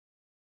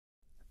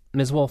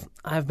Ms. Wolf,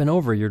 I've been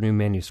over your new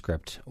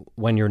manuscript,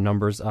 When Your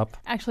Number's Up.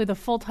 Actually, the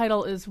full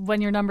title is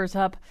When Your Number's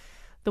Up,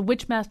 The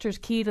Witchmaster's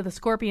Key to the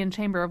Scorpion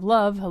Chamber of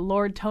Love, a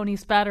Lord Tony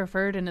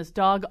Spatterford and his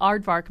dog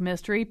Aardvark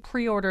mystery.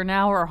 Pre-order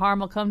now or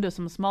harm will come to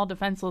some small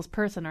defenseless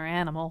person or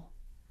animal.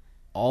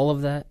 All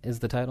of that is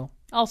the title?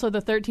 Also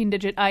the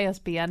 13-digit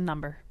ISBN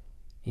number.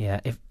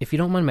 Yeah, if you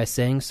don't mind my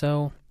saying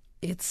so,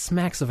 it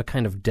smacks of a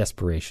kind of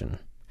desperation.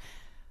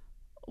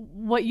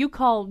 What you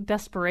call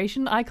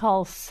desperation, I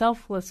call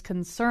selfless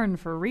concern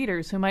for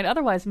readers who might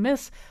otherwise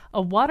miss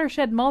a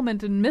watershed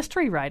moment in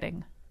mystery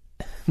writing.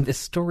 This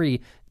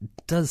story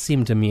does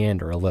seem to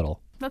meander a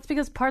little. That's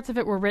because parts of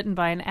it were written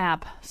by an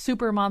app,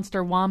 Super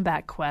Monster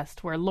Wombat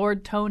Quest, where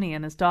Lord Tony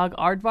and his dog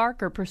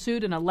Aardvark are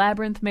pursued in a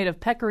labyrinth made of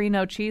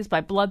pecorino cheese by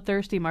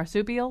bloodthirsty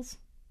marsupials.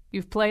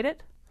 You've played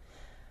it?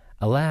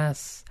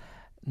 Alas,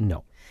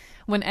 no.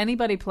 When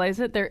anybody plays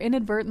it, they're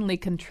inadvertently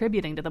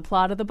contributing to the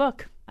plot of the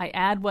book. I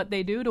add what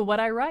they do to what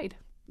I write.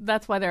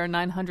 That's why there are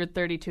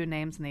 932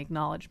 names in the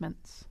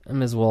acknowledgments.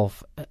 Ms.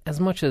 Wolf, as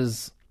much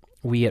as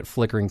we at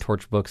Flickering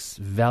Torch Books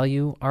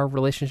value our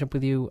relationship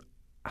with you,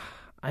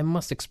 I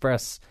must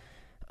express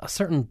a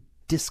certain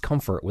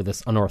discomfort with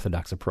this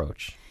unorthodox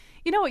approach.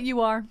 You know what you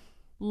are?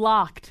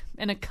 Locked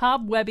in a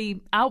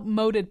cobwebby,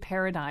 outmoded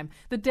paradigm.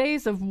 The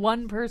days of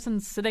one person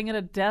sitting at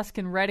a desk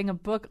and writing a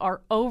book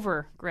are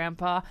over,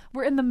 Grandpa.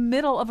 We're in the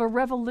middle of a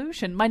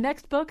revolution. My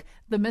next book,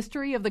 The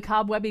Mystery of the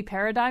Cobwebby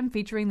Paradigm,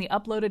 featuring the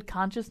uploaded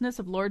consciousness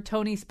of Lord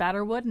Tony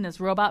Spatterwood and his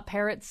robot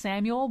parrot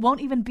Samuel, won't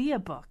even be a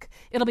book.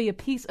 It'll be a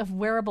piece of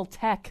wearable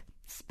tech,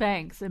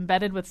 Spanx,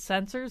 embedded with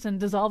sensors and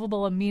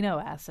dissolvable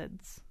amino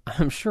acids.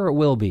 I'm sure it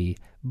will be,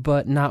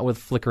 but not with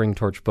Flickering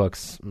Torch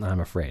Books, I'm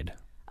afraid.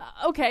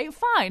 Okay,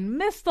 fine.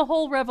 Miss the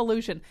whole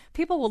revolution.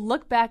 People will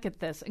look back at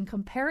this and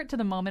compare it to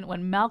the moment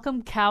when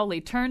Malcolm Cowley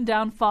turned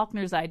down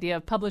Faulkner's idea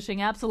of publishing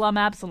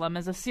Absalom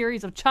as a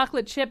series of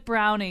chocolate chip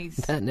brownies.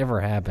 That never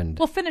happened.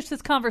 We'll finish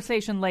this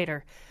conversation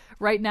later.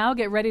 Right now,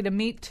 get ready to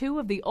meet two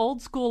of the old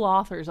school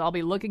authors I'll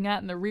be looking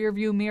at in the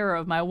rearview mirror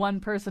of my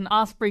one-person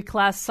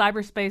Osprey-class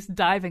cyberspace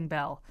diving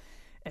bell.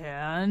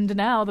 And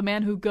now the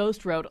man who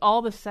ghost wrote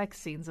all the sex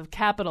scenes of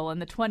Capital in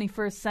the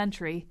 21st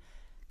century,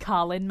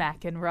 Colin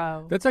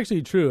McEnroe. That's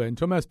actually true, and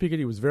Thomas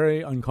Piketty was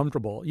very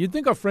uncomfortable. You'd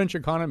think a French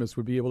economist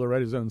would be able to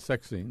write his own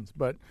sex scenes,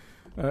 but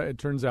it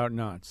turns out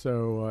not.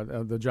 So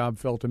the job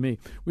fell to me.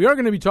 We are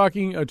going to be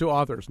talking to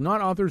authors, not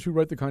authors who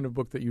write the kind of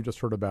book that you just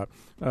heard about.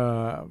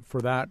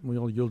 For that,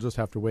 you'll just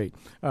have to wait.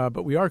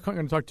 But we are going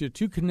to talk to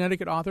two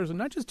Connecticut authors, and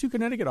not just two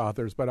Connecticut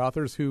authors, but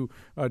authors who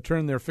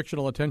turn their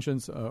fictional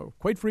attentions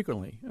quite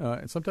frequently,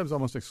 and sometimes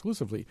almost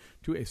exclusively,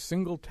 to a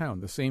single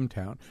town, the same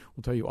town.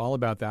 We'll tell you all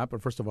about that,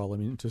 but first of all,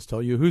 let me just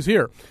tell you who's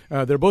here.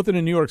 They're both in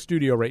a New York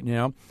studio right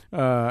now,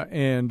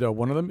 and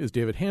one of them is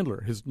David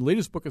Handler. His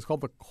latest book is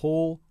called The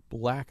Coal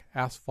Black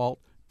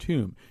Asphalt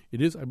Tomb.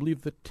 It is, I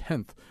believe, the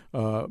 10th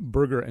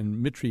Berger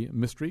and Mitri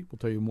mystery. We'll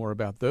tell you more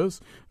about those.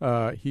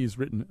 He's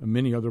written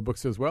many other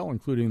books as well,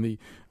 including the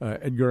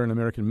Edgar and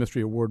American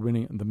Mystery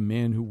Award-winning The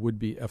Man Who Would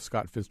Be F.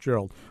 Scott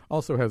Fitzgerald.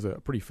 Also has a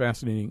pretty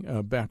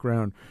fascinating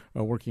background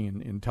working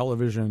in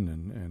television,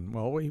 and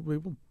well,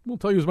 we'll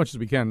tell you as much as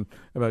we can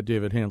about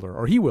David Handler,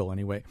 or he will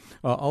anyway.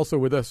 Also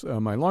with us,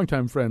 my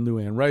longtime friend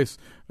Luanne Rice,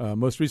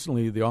 most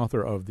recently the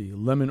author of The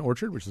Lemon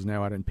Orchard, which is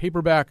now out in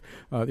paperback,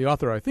 the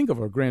author, I think,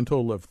 of a grand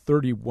total of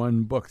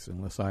 31 books,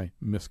 unless I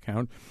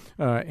miscount.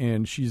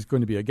 And she's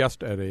going to be a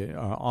guest at a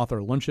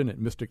author luncheon at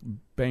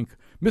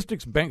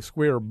Mystics Bank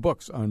Square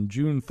Books on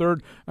June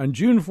 3rd. On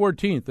June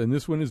 14th, and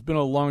this one has been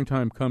a long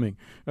time coming,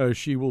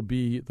 she will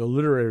be the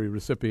literary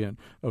recipient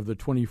of the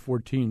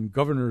 2014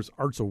 Governor's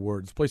Arts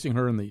Awards, placing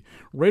her in the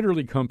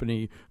writerly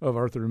company of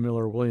Arthur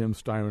Miller, William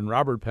Stein,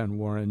 Robert Penn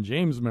Warren,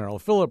 James Merrill,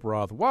 Philip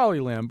Roth, Wally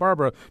Lamb,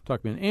 Barbara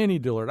Tuchman, Annie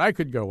Dillard. I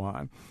could go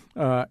on.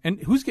 And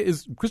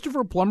is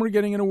Christopher Plummer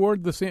getting an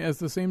award the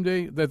same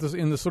day? That's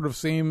in the sort of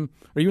same.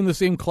 Are you in the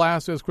same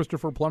class as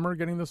Christopher Plummer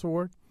getting this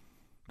award?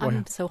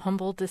 I'm so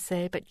humbled to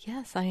say, but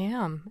yes, I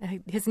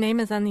am. His name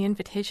is on the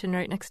invitation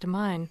right next to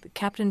mine,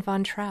 Captain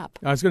Von Trapp.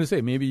 I was going to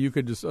say, maybe you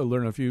could just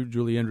learn a few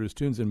Julie Andrews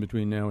tunes in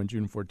between now and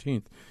June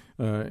 14th,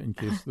 in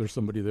case there's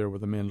somebody there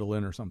with a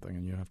mandolin or something,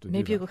 and you have to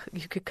maybe do that.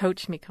 you could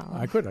coach me, Colin.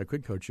 I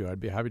could coach you. I'd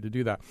be happy to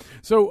do that.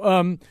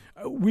 So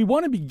we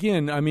want to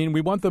begin. I mean, we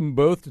want them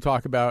both to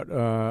talk about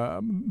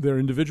their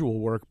individual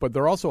work, but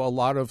there are also a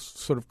lot of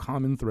sort of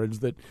common threads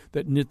that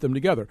knit them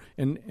together.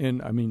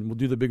 And I mean, we'll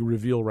do the big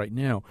reveal right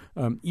now.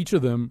 Each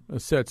of them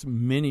sets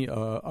many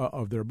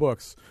of their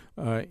books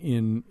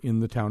in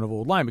the town of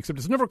Old Lyme, except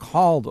it's never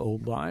called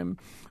Old Lyme.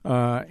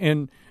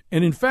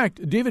 And in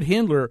fact, David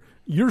Handler,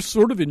 you're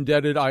sort of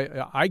indebted,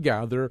 I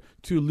gather,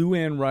 to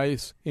Luanne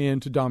Rice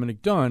and to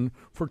Dominic Dunn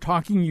for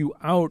talking you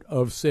out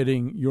of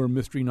setting your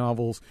mystery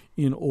novels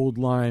in Old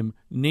Lyme,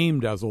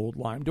 named as Old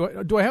Lyme.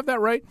 Do I have that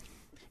right?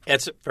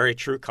 It's very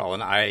true,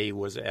 Colin. I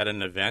was at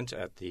an event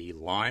at the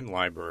Lyme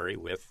Library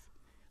with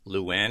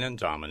Luanne and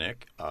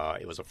Dominic.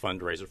 It was a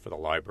fundraiser for the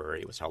library.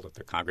 It was held at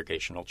the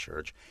Congregational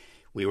Church.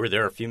 we were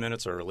there a few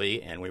minutes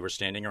early, and we were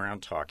standing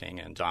around talking,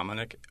 and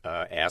Dominic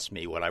asked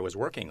me what I was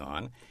working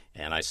on,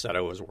 and I said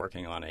I was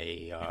working on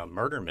a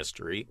murder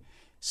mystery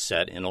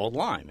set in Old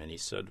Lyme. And he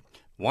said,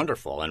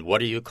 wonderful, and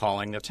what are you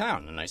calling the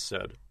town? And I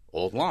said,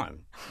 Old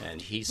Lyme.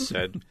 And he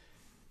said,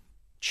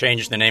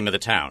 change the name of the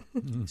town.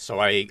 So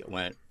I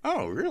went,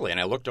 oh, really? And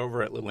I looked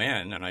over at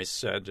Luanne, and I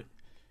said,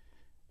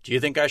 do you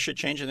think I should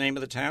change the name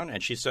of the town?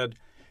 And she said,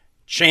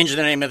 change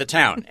the name of the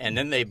town. And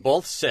then they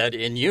both said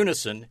in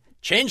unison,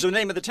 change the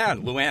name of the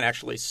town. Luanne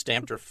actually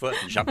stamped her foot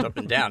and jumped up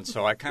and down.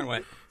 So I kind of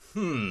went,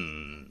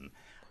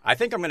 I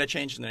think I'm going to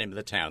change the name of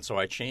the town. So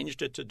I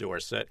changed it to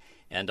Dorset,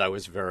 and I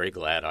was very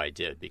glad I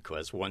did,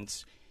 because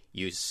once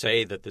you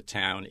say that the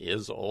town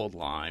is Old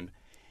Lyme,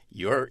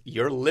 you're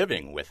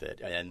living with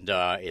it, and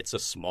it's a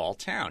small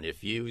town.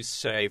 If you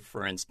say,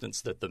 for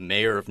instance, that the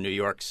mayor of New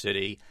York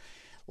City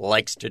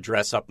likes to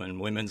dress up in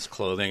women's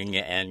clothing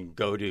and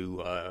go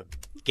to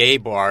gay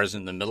bars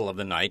in the middle of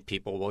the night,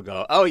 people will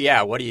go, oh,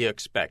 yeah, what do you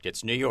expect?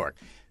 It's New York.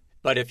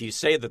 But if you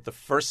say that the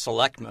first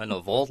selectman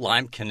of Old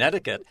Lyme,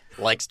 Connecticut,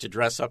 likes to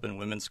dress up in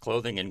women's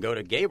clothing and go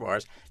to gay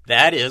bars,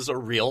 that is a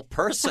real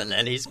person,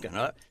 and he's going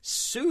to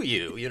sue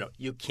you. You know,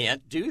 you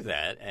can't do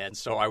that. And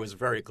so I was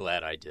very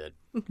glad I did.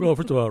 Well,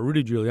 first of all,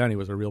 Rudy Giuliani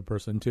was a real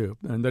person, too,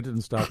 and that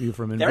didn't stop you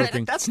from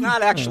invoking. That's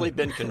not actually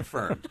been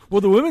confirmed.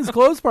 Well, the women's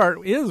clothes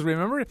part is,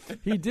 remember?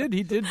 He did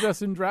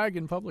dress in drag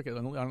in public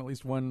on at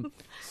least one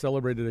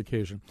celebrated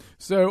occasion.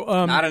 So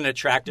not an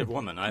attractive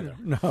woman either.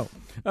 No.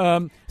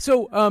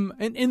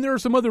 And there are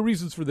some other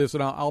reasons for this,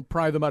 and I'll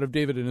pry them out of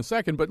David in a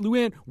second. But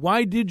Luanne,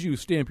 why did you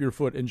stamp your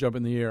foot and jump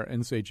in the air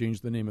and say change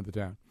the name of the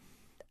town?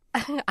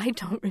 I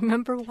don't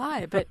remember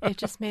why, but it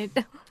just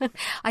made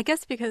 – I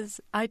guess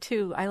because I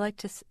like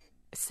to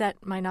set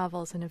my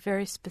novels in a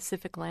very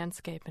specific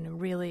landscape in a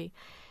really,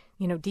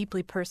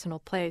 deeply personal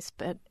place.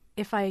 But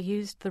if I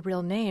used the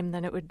real name,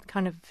 then it would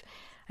kind of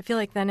 – I feel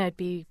like then I'd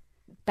be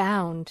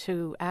bound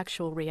to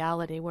actual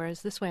reality,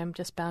 whereas this way I'm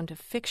just bound to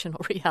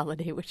fictional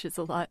reality, which is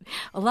a lot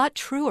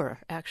truer,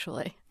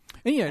 actually.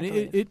 And yeah,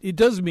 it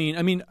does mean,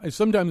 I mean,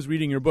 sometimes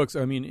reading your books,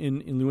 I mean,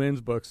 in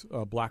Luanne's books,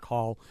 Black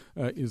Hall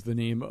is the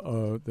name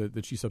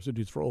that she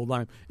substitutes for Old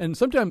Lyme. And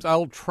sometimes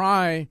I'll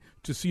try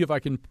to see if I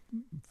can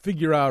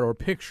figure out or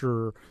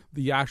picture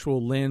the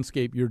actual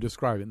landscape you're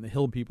describing, the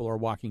hill people are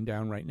walking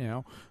down right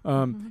now.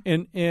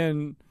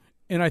 And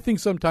I think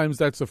sometimes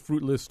that's a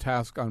fruitless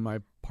task on my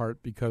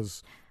part,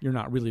 because you're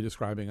not really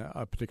describing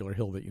a particular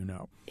hill that you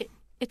know.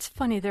 It's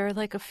funny. There are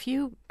like a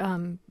few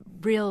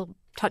real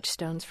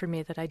touchstones for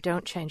me that I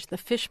don't change. The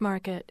fish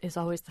market is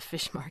always the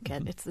fish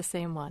market. It's the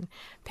same one.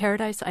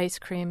 Paradise Ice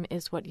Cream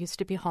is what used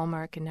to be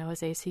Hallmark and now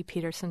is A.C.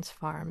 Peterson's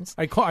Farms.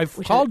 I've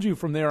called you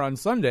from there on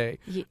Sunday.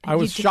 I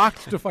was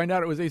shocked to find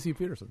out it was A.C.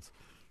 Peterson's.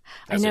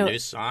 Has a new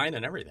sign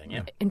and everything,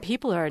 yeah. And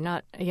people are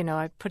not,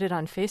 I put it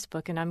on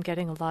Facebook, and I'm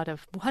getting a lot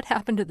of, what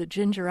happened to the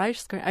ginger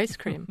ice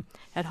cream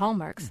at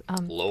Hallmark's?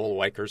 Lowell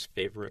Weiker's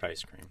favorite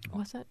ice cream.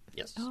 Was it?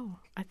 Yes. Oh,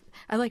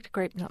 I liked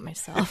grape nut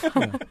myself.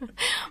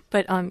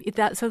 But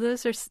so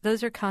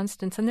those are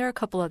constants, and there are a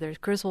couple others.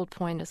 Griswold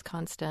Point is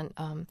constant.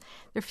 There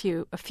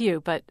are a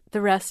few, but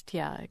the rest,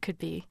 it could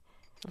be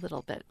a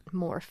little bit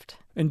morphed.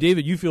 And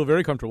David, you feel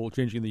very comfortable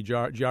changing the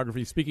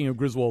geography. Speaking of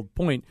Griswold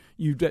Point,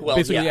 you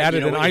basically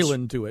added an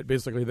island to it,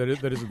 basically, that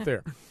isn't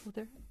there.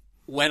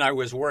 When I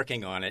was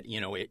working on it,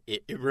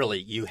 it really,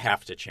 you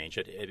have to change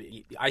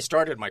it. I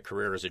started my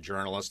career as a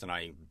journalist, and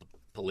I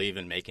believe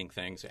in making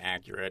things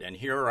accurate. And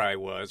here I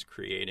was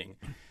creating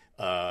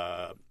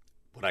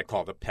what I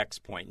call the Peck's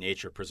Point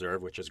Nature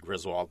Preserve, which is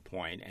Griswold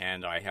Point.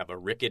 And I have a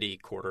rickety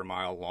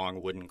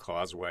quarter-mile-long wooden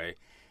causeway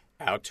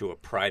out to a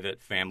private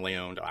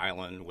family-owned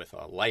island with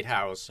a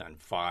lighthouse and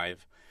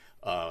 5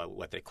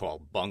 what they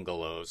call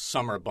bungalows,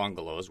 summer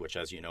bungalows, which,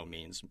 as you know,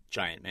 means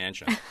giant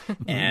mansion,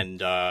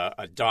 and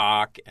a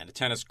dock and a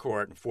tennis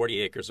court and 40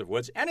 acres of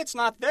woods. And it's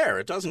not there.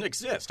 It doesn't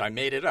exist. I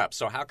made it up.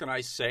 So how can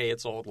I say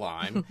it's Old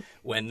Lyme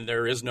when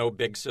there is no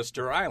Big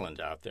Sister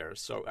Island out there?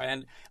 So,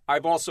 and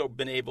I've also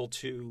been able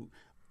to,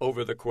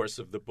 over the course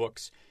of the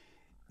books,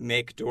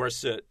 make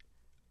Dorset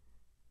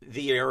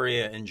the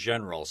area in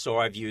general. So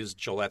I've used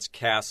Gillette's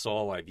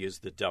Castle, I've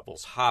used the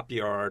Devil's Hop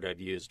Yard,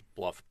 I've used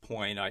Bluff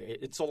Point.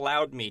 It's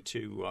allowed me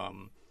to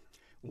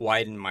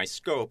widen my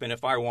scope. And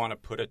if I want to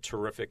put a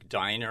terrific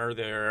diner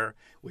there,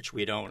 which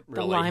we don't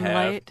really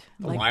have.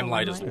 The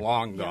Limelight is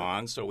long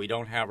gone, so we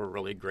don't have a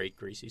really great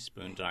Greasy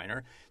Spoon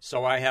diner.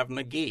 So I have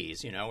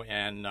McGee's,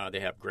 and they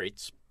have great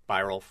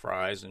spiral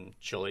fries and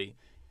chili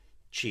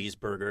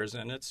cheeseburgers,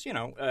 and it's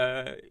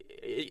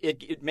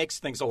it makes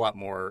things a lot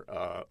more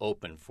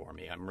open for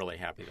me. I'm really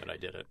happy that I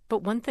did it.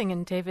 But one thing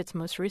in David's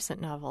most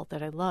recent novel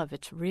that I love,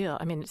 it's real.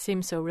 I mean, it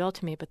seems so real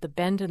to me, but the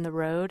bend in the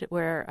road,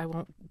 where I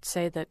won't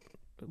say that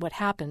what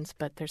happens,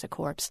 but there's a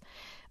corpse.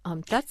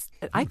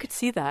 I could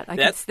see that.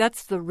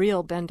 That's the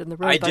real bend in the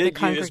road. I by did the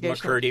congregation.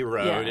 use McCurdy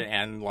Road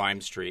and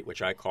Lime Street,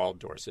 which I call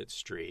Dorset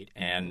Street,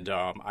 and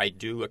I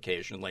do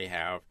occasionally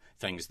have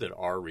things that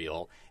are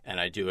real, and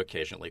I do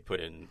occasionally put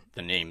in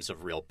the names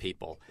of real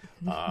people.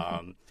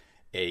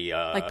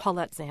 like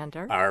Paulette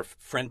Zander. Our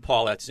friend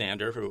Paulette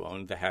Zander, who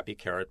owned the Happy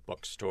Carrot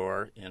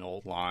bookstore in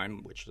Old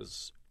Lyme, which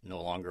is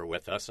no longer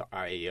with us.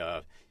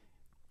 I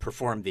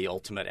performed the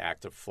ultimate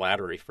act of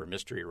flattery for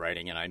mystery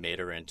writing, and I made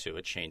her into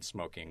a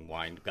chain-smoking,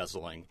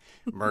 wine-guzzling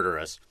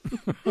murderess.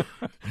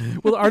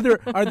 Well, are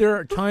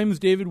there times,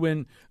 David,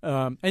 when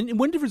and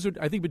one difference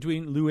I think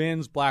between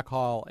Luanne's Black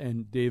Hall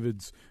and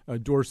David's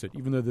Dorset,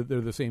 even though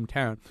they're the same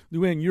town,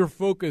 Luanne, your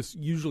focus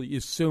usually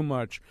is so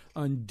much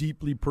on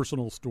deeply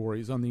personal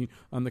stories, on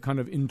the kind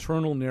of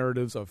internal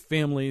narratives of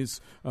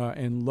families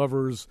and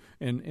lovers,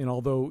 and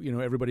although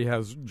everybody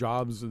has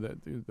jobs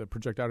that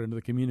project out into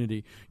the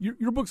community,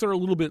 your books are a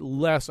little bit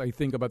less, I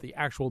think, about the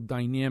actual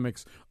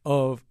dynamics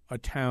of a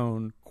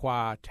town,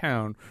 qua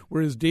town.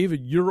 Whereas,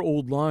 David, your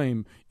Old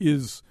Lyme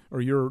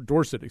or your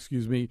Dorset,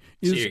 excuse me,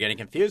 is. So you're getting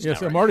confused.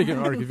 Yes, now, I'm right? already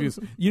getting confused.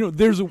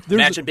 There's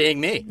Imagine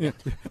being me. Yeah,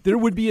 there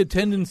would be a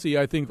tendency,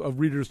 I think, of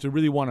readers to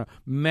really want to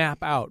map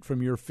out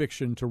from your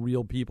fiction to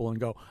real people and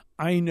go,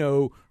 I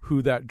know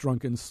who that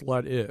drunken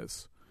slut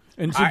is.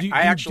 And so, when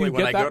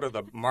I go to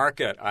the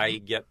market, I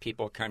get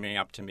people coming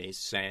up to me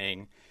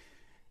saying,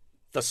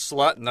 the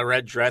slut in the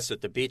red dress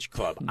at the beach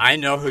club. I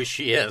know who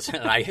she is.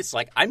 And it's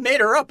like, I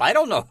made her up. I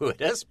don't know who it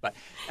is. But,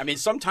 I mean,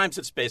 sometimes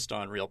it's based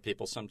on real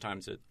people.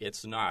 Sometimes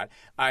it's not.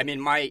 I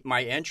mean, my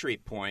entry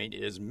point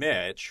is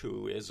Mitch,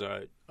 who is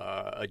a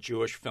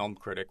Jewish film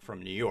critic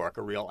from New York,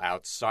 a real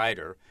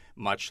outsider,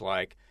 much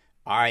like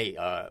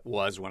I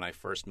was when I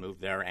first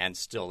moved there and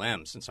still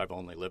am. Since I've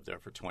only lived there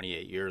for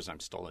 28 years, I'm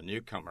still a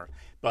newcomer.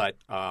 But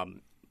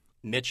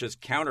Mitch's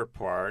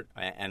counterpart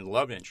and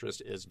love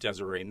interest is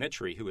Desiree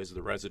Mitri, who is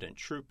the resident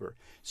trooper.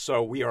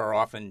 So we are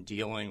often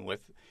dealing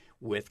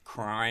with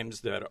crimes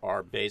that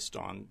are based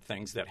on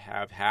things that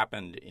have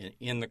happened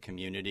in the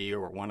community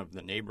or one of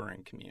the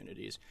neighboring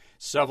communities.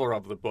 Several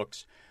of the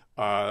books,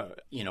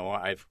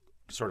 I've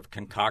sort of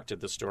concocted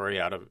the story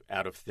out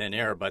of thin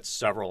air, but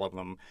several of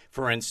them,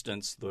 for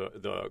instance,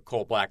 the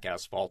Coal Black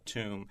Asphalt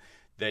Tomb,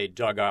 they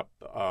dug up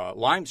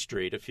Lime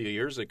Street a few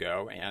years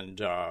ago, and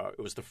it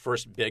was the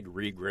first big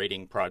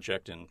regrading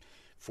project in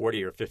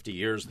 40 or 50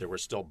 years. There were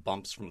still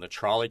bumps from the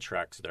trolley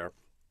tracks there.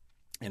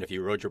 And if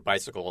you rode your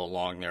bicycle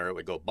along there, it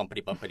would go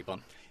bumpity, bumpity,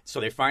 bump. So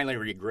they finally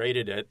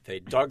regraded it. They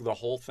dug the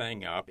whole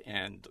thing up,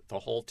 and the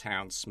whole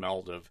town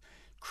smelled of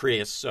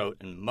creosote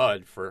and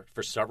mud for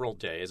several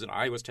days. And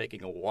I was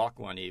taking a walk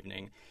one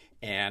evening,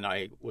 and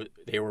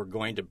they were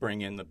going to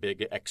bring in the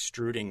big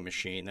extruding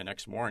machine the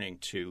next morning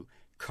to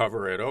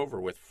cover it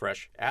over with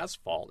fresh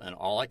asphalt. And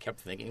all I kept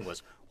thinking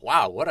was,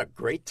 wow, what a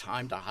great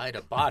time to hide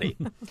a body,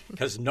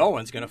 because no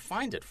one's going to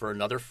find it for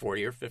another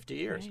 40 or 50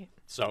 years. Right.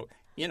 So,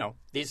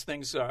 these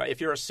things, if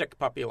you're a sick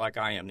puppy like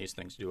I am, these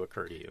things do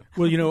occur to you.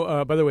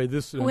 Well, by the way,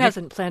 this... Who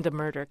hasn't planned a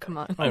murder? Come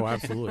on. Oh,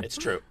 absolutely. It's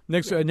true.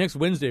 Next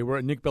Wednesday, we're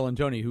at Nick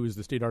Bellantoni, who is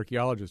the state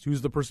archaeologist,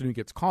 who's the person who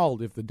gets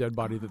called if the dead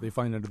body that they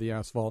find under the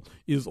asphalt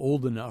is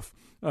old enough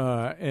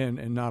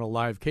and not a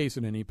live case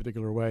in any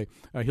particular way.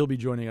 He'll be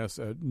joining us.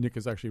 Nick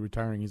is actually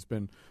retiring. He's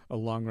been a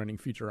long-running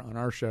feature on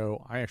our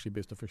show. I actually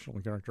based a fictional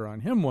character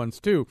on him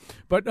once, too.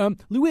 But,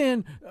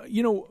 Luanne,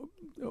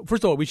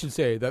 first of all, we should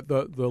say that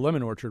the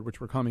Lemon Orchard, which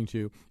we're coming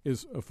to,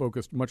 is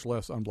focused much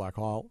less on Black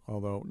Hall,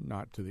 although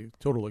not to the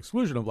total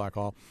exclusion of Black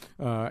Hall,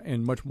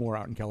 and much more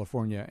out in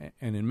California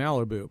and in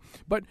Malibu.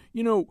 But,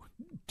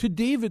 to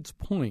David's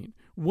point,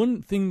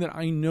 one thing that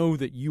I know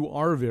that you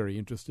are very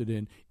interested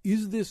in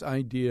is this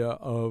idea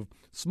of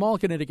small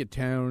Connecticut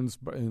towns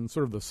in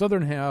sort of the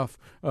southern half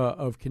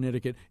of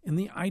Connecticut, and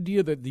the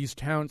idea that these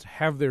towns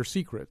have their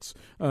secrets,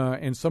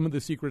 and some of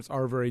the secrets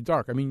are very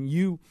dark. I mean,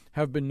 you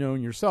have been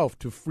known yourself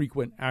to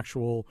frequent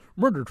actual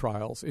murder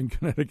trials in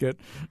Connecticut,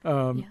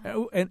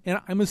 and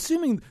I'm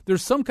assuming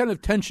there's some kind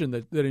of tension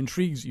that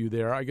intrigues you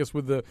there, I guess,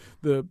 with the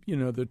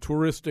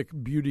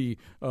touristic beauty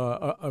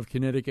of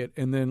Connecticut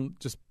and then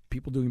just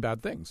people doing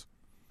bad things.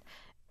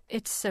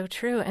 It's so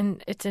true,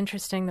 and it's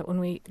interesting that when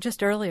we,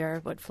 just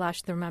earlier, what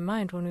flashed through my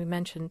mind when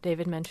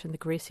David mentioned the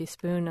greasy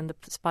spoon and the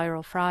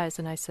spiral fries,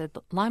 and I said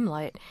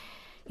Limelight.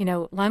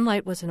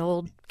 Limelight was an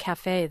old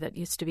cafe that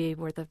used to be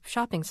where the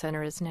shopping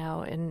center is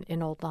now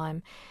in Old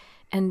Lyme,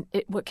 and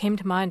what came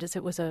to mind is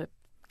it was a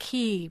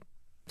key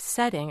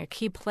setting, a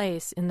key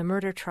place in the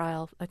murder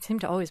trial. I seem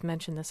to always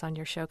mention this on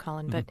your show,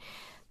 Colin, but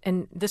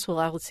and this will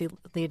obviously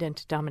lead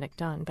into Dominic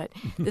Dunn, but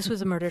this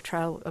was a murder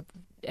trial.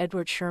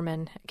 Edward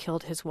Sherman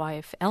killed his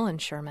wife, Ellen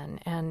Sherman,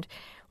 and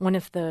one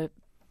of the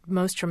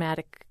most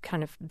dramatic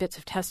kind of bits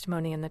of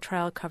testimony in the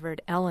trial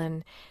covered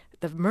Ellen,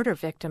 the murder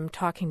victim,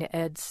 talking to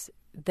Ed's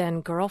then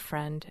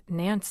girlfriend,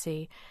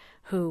 Nancy,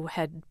 who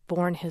had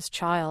borne his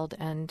child,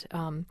 and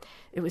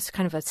it was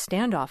kind of a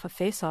standoff, a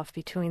face-off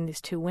between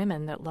these two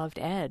women that loved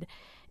Ed,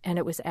 and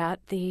it was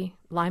at the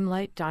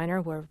Limelight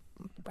Diner where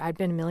I'd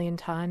been a million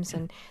times,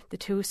 and the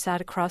two sat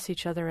across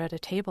each other at a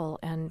table,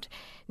 and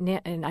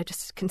I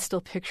just can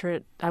still picture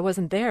it. I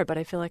wasn't there, but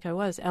I feel like I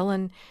was.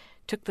 Ellen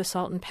took the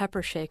salt and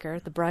pepper shaker,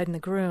 the bride and the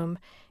groom,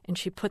 and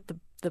she put the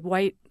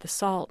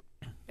salt,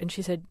 and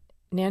she said,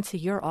 "Nancy,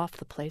 you're off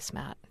the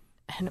placemat."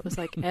 And it was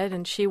like Ed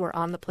and she were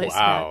on the placemat.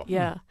 Wow.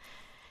 Yeah.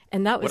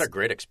 And that was What a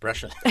great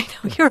expression. I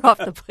know, you're off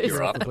the placemat.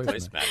 You're off the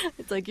placemat.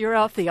 It's like you're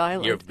off the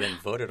island. You've been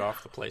voted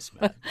off the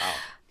placemat. Wow.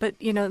 But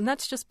and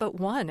that's just but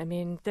one. I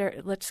mean,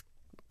 there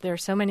are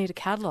so many to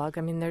catalog.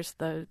 I mean, there's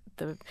the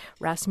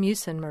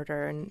Rasmussen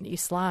murder in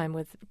East Lyme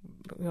with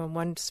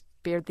one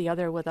speared the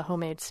other with a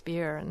homemade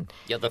spear, and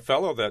Yeah, the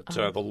fellow that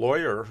the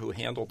lawyer who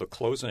handled the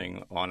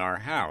closing on our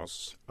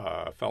house,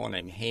 a fellow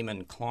named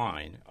Heyman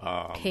Klein.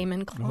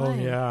 Heyman Klein. Oh,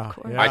 yeah, of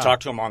course. yeah. I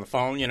talked to him on the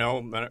phone.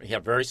 He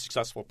had very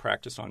successful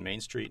practice on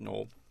Main Street in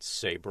Old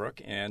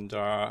Saybrook, and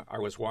I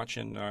was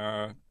watching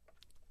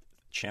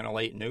Channel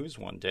 8 News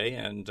one day,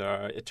 and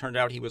it turned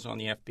out he was on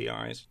the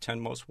FBI's 10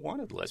 Most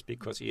Wanted list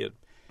because he had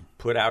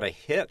put out a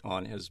hit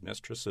on his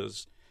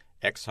mistress's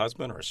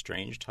ex-husband or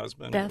estranged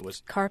husband. Beth It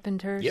was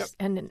Carpenter's, Yep.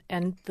 and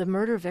the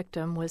murder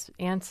victim was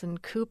Anson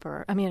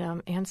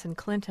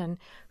Clinton,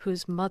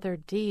 whose mother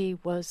Dee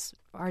was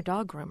our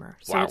dog groomer.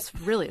 So Wow. it's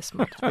really a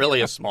small town.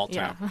 really a small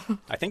town. Yeah.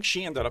 I think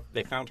she ended up.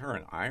 They found her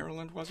in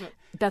Ireland, was it?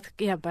 Beth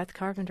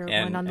Carpenter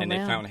went on the and they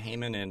lam. found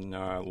Heyman in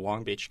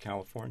Long Beach,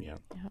 California.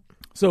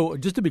 So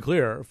just to be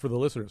clear for the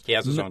listeners, He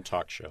has his own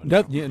talk show.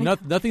 now.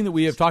 nothing that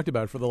we have talked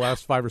about for the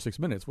last 5 or 6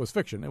 minutes was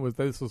fiction.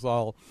 This was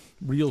all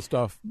real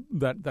stuff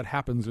that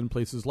happens in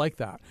places like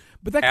that.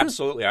 But that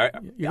Absolutely. Go I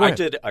ahead.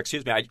 did.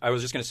 Excuse me. I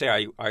was just going to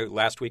say. I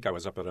last week I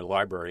was up at a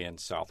library in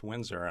South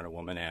Windsor, and a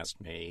woman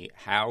asked me,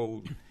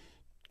 "How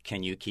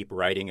can you keep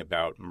writing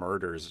about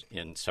murders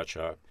in such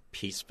a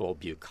peaceful,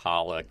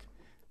 bucolic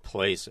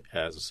place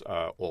as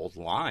Old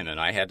Lyme?"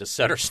 And I had to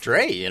set her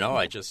straight.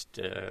 I just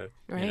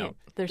Right.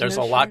 there's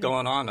no a lot sugarcoating.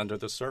 going on under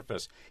the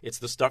surface. It's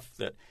the stuff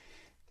that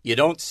you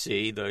don't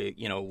see.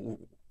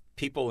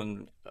 People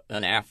in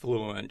an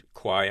affluent,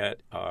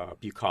 quiet,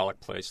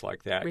 bucolic place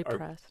like that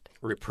are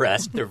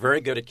repressed. They're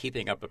very good at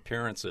keeping up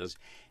appearances,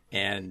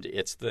 and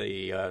it's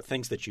the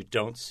things that you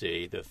don't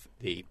see, the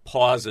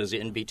pauses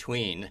in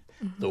between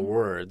the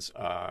words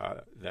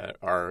that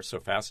are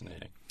so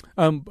fascinating.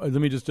 Let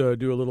me just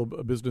do a little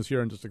business here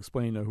and just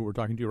explain who we're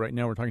talking to right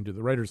now. We're talking to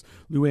the writers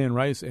Luanne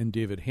Rice and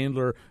David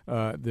Handler.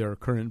 Their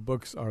current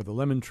books are The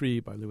Lemon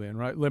Orchard, by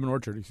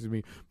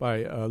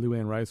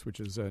Luanne Rice, which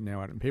is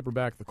now out in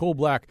paperback. The Coal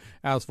Black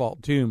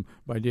Asphalt Tomb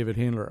by David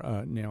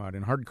Handler, now out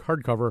in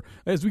hardcover.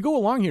 As we go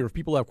along here, if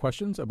people have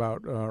questions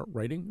about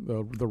writing,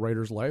 the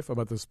writer's life,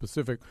 about the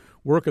specific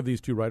work of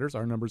these two writers,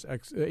 our number's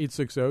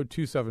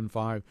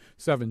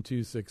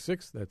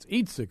 860-275-7266. That's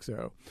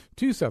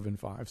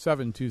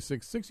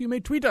 860-275-7266. You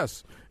may tweet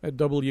us at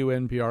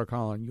WNPR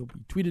Colin. You'll be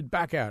tweeted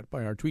back at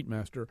by our tweet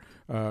master,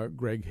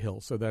 Greg Hill.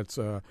 So that's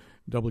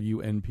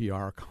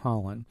WNPR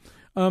Colin.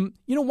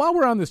 While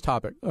we're on this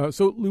topic,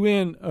 so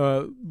Luanne,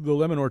 The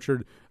Lemon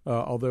Orchard,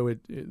 although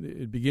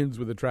it begins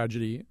with a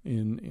tragedy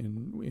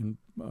in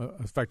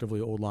effectively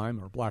Old Lyme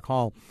or Black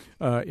Hall,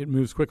 it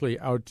moves quickly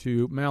out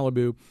to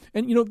Malibu.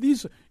 And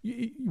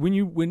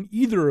when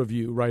either of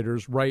you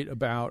writers write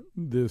about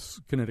this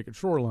Connecticut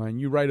shoreline,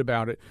 you write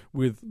about it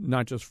with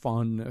not just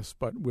fondness,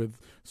 but with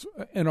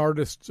an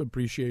artist's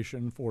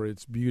appreciation for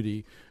its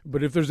beauty.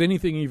 But if there's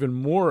anything even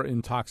more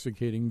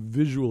intoxicating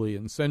visually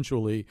and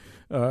sensually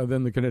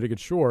than the Connecticut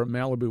shore,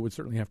 Malibu would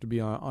certainly have to be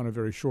on a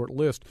very short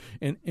list.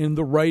 And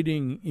the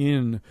writing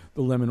in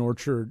The Lemon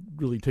Orchard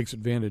really takes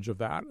advantage of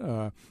that.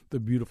 The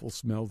beautiful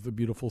smells, the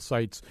beautiful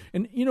sights.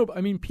 And,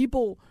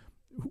 people,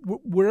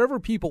 wherever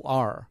people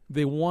are,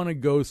 they want to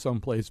go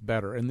someplace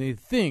better. And they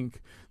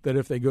think that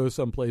if they go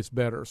someplace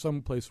better,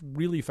 someplace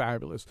really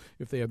fabulous,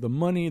 if they have the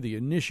money, the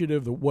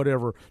initiative, the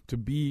whatever, to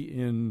be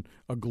in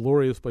a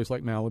glorious place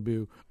like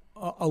Malibu,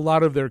 a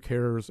lot of their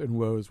cares and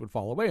woes would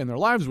fall away and their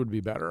lives would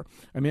be better.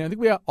 I mean, I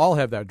think we all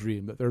have that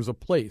dream that there's a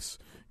place,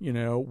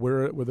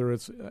 whether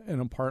it's an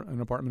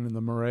apartment in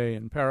the Marais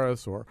in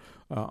Paris or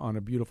on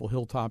a beautiful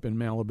hilltop in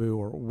Malibu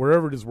or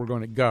wherever it is we're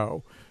going to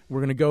go. We're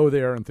going to go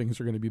there and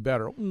things are going to be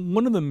better.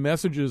 One of the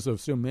messages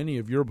of so many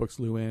of your books,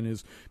 Luanne,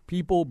 is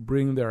people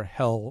bring their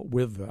hell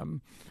with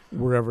them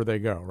wherever they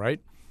go,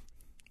 right?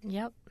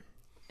 Yep,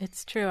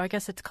 it's true. I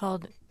guess it's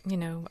called,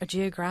 a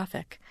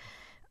geographic.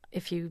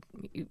 If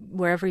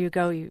wherever you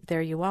go,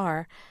 there you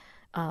are.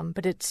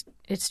 But it's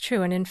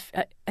true. And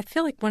I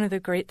feel like one of the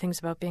great things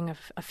about being a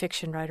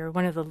fiction writer,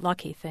 one of the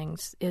lucky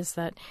things, is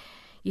that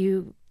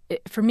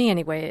for me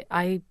anyway,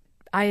 I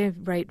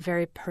write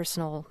very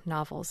personal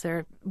novels.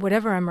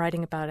 Whatever I'm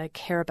writing about, I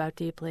care about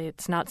deeply.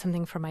 It's not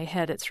something from my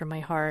head, it's from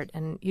my heart,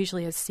 and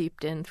usually has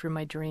seeped in through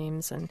my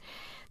dreams. And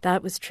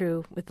that was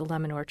true with The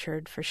Lemon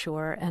Orchard for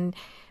sure.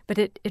 But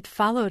it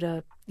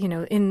followed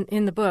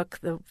in the book,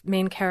 the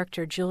main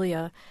character,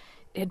 Julia,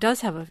 it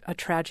does have a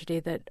tragedy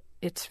that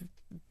it's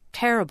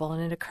terrible,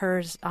 and it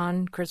occurs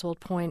on Griswold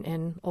Point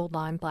in Old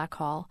Lyme, Black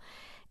Hall,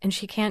 and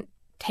she can't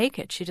take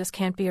it. She just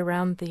can't be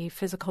around the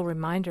physical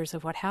reminders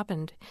of what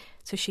happened.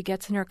 So she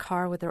gets in her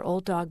car with her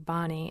old dog,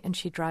 Bonnie, and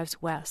she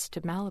drives west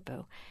to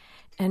Malibu.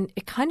 And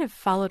it kind of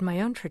followed my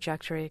own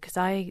trajectory because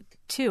I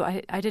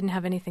didn't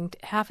have anything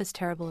half as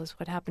terrible as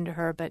what happened to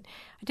her, but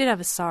I did have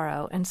a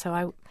sorrow. And so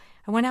I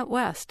went out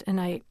west, and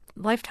I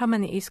lifetime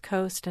on the East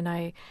Coast, and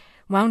I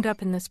wound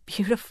up in this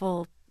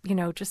beautiful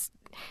just,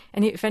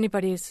 and if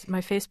anybody's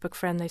my Facebook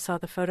friend, they saw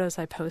the photos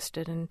I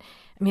posted, and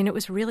I mean, it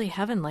was really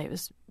heavenly. It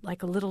was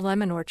like a little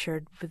lemon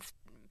orchard with,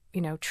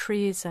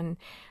 trees and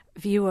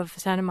view of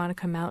Santa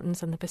Monica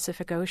Mountains and the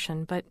Pacific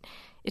Ocean. But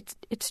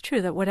it's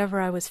true that whatever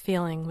I was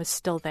feeling was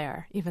still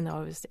there, even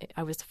though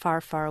I was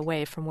far, far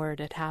away from where it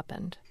had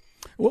happened.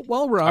 Well,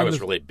 while we're on I was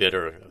really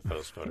bitter of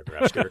those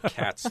photographs. Your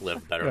cats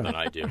live better than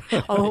I do.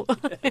 Oh,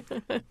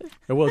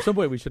 well, at some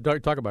point we should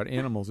talk about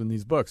animals in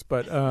these books.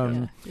 But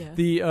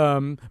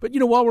yeah. but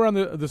while we're on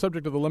the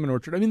subject of the lemon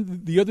orchard, I mean,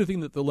 the other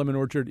thing that the lemon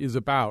orchard is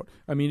about,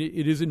 I mean,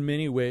 it is in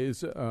many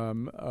ways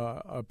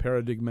a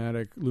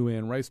paradigmatic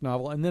Luanne Rice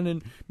novel, and then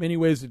in many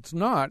ways it's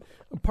not.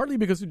 Partly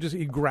because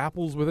it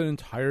grapples with an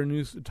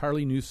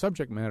entirely new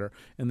subject matter,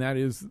 and that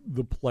is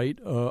the plight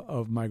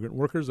of migrant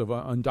workers, of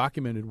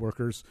undocumented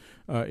workers.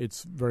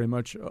 It's very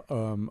much a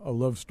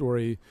love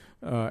story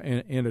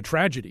and a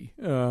tragedy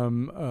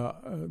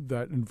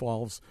that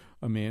involves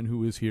a man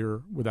who is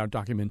here without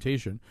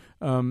documentation.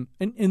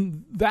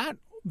 And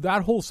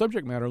that whole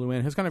subject matter,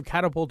 Luanne, has kind of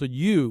catapulted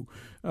you,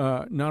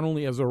 not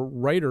only as a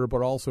writer,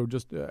 but also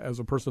just as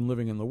a person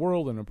living in the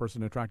world and a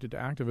person attracted to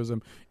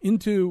activism,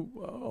 into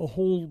a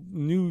whole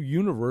new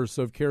universe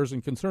of cares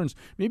and concerns.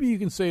 Maybe you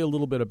can say a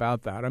little bit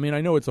about that. I mean,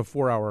 I know it's a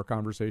 4-hour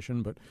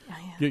conversation, but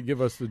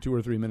give us the 2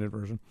 or 3 minute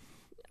version.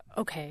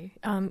 Okay.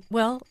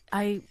 Well,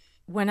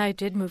 when I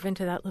did move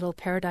into that little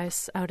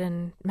paradise out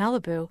in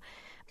Malibu,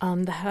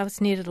 the house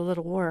needed a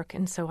little work,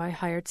 and so I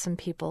hired some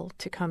people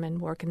to come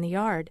and work in the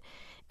yard.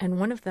 And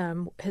one of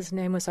them, his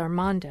name was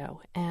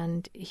Armando,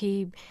 and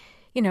he,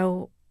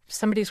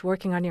 somebody's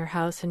working on your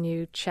house and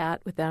you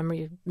chat with them or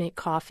you make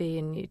coffee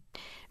and you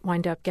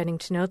wind up getting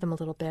to know them a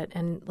little bit.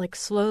 And like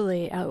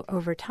slowly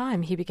over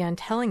time, he began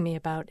telling me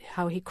about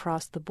how he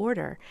crossed the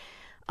border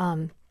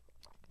and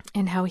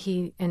how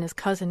he and his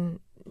cousin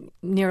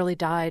nearly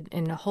died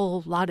in a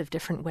whole lot of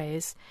different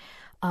ways.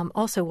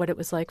 Also what it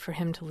was like for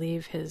him to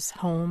leave his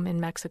home in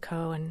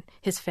Mexico and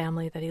his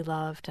family that he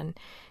loved and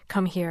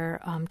come here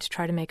to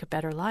try to make a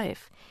better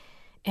life.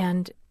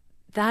 And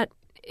that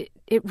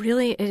it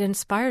really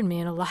inspired me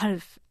in a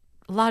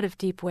lot of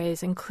deep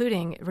ways,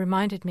 including it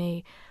reminded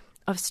me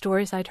of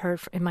stories I'd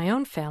heard in my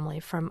own family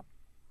from,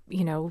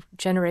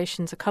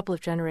 a couple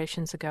of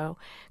generations ago,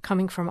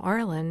 coming from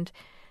Ireland,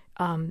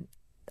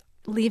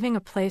 leaving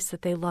a place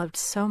that they loved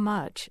so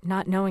much,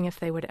 not knowing if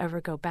they would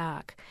ever go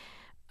back.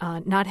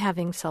 Not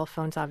having cell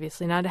phones,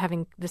 obviously, not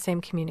having the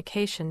same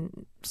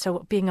communication,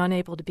 so being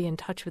unable to be in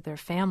touch with their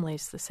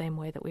families the same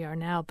way that we are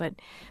now, but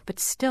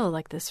still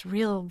like this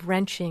real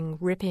wrenching,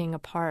 ripping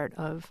apart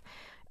of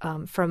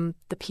from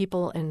the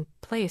people and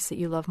place that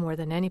you love more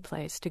than any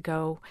place to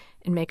go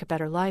and make a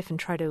better life and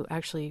try to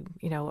actually,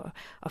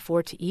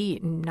 afford to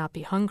eat and not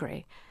be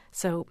hungry.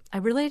 So I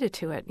related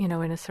to it, in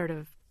a sort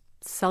of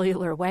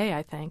cellular way,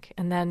 I think,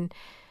 and then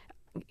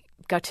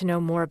got to know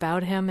more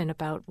about him and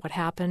about what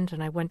happened,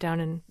 and I went down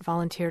and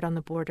volunteered on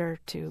the border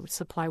to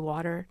supply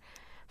water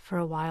for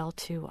a while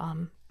to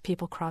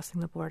people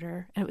crossing the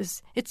border. And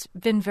it's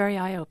been very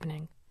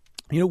eye-opening.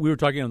 We were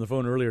talking on the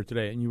phone earlier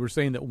today, and you were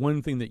saying that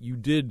one thing that you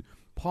did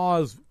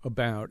pause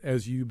about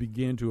as you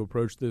began to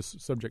approach this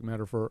subject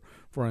matter for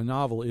a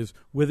novel is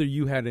whether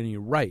you had any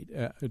right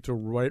to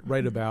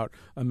write about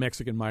a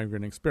Mexican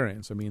migrant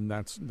experience. I mean,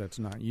 that's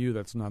not you.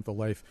 That's not the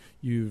life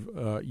you've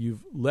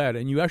led.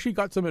 And you actually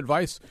got some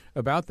advice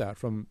about that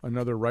from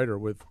another writer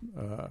with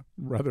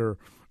rather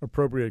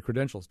appropriate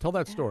credentials. Tell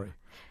that story.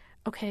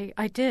 Okay,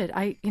 I did.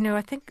 I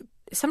think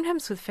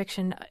sometimes with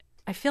fiction,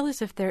 I feel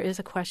as if there is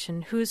a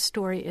question, whose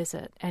story is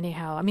it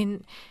anyhow? I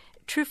mean,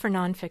 true for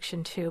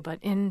nonfiction too, but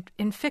in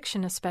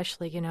fiction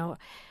especially,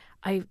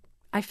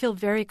 I feel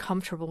very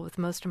comfortable with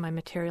most of my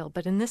material.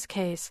 But in this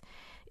case,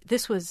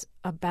 this was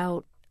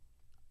about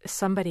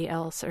somebody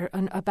else or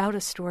about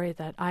a story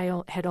that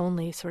I had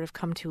only sort of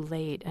come to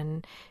late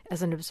and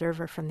as an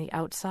observer from the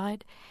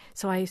outside.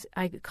 So I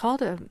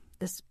called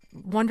this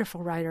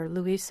wonderful writer,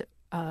 Luis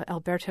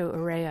Alberto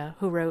Urrea,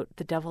 who wrote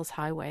The Devil's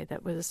Highway,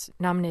 that was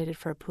nominated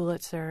for a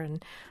Pulitzer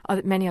and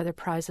many other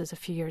prizes a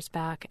few years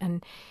back.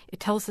 And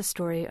it tells the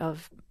story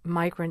of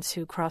migrants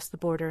who crossed the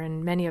border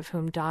and many of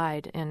whom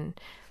died in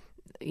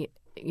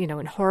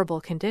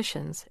horrible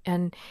conditions.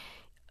 And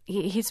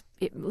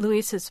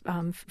Luis is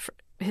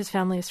his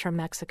family is from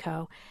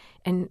Mexico,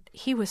 and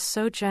he was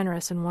so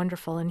generous and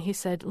wonderful. And he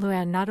said,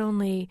 Luanne, not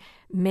only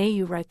may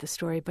you write the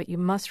story, but you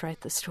must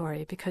write the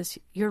story because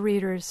your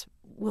readers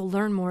will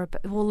learn more.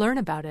 Will learn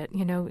about it.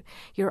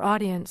 Your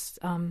audience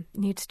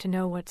needs to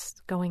know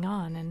what's going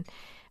on, and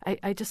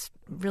I just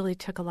really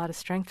took a lot of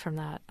strength from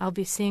that. I'll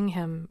be seeing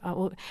him.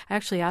 I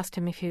actually asked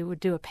him if he would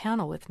do a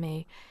panel with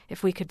me,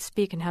 if we could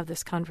speak and have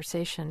this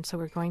conversation. So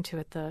we're going to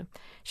at the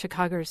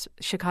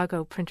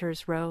Chicago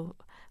Printers Row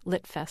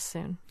Lit Fest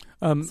soon.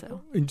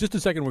 In just a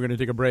second, we're going to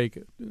take a break,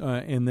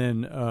 and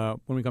then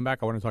when we come back,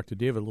 I want to talk to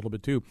David a little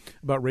bit too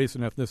about race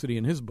and ethnicity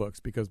in his books,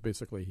 because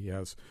basically he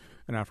has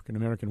an African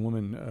American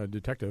woman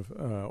detective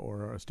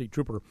or a state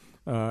trooper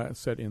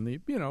set in the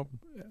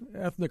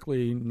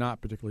ethnically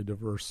not particularly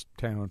diverse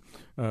town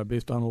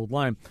based on Old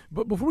Lyme.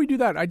 But before we do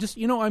that,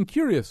 I'm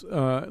curious,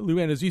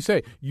 Luanne, as you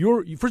say,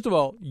 first of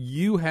all,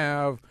 you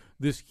have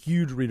this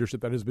huge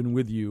readership that has been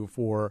with you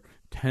for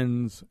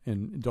tens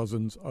and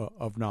dozens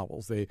of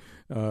novels.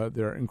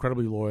 They're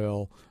incredibly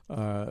loyal.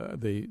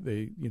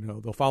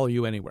 They'll follow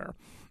you anywhere.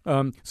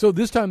 So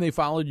this time they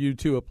followed you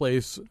to a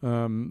place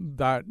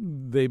that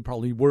they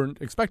probably weren't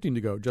expecting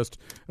to go. Just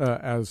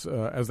as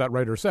that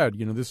writer said,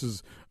 this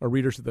is a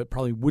readership that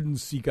probably wouldn't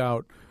seek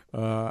out.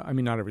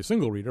 Not every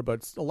single reader,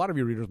 but a lot of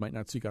your readers might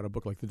not seek out a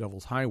book like The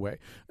Devil's Highway.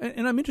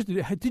 And I'm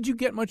interested, did you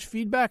get much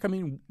feedback? I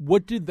mean,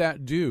 what did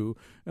that do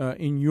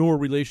in your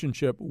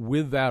relationship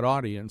with that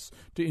audience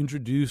to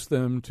introduce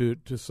them to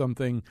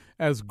something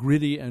as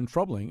gritty and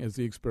troubling as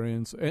the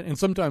experience, and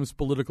sometimes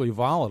politically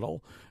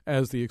volatile,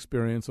 as the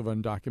experience of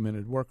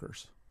undocumented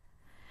workers?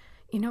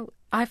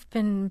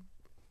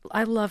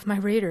 I love my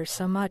readers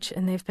so much,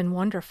 and they've been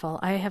wonderful.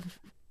 I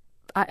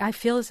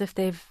feel as if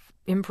they've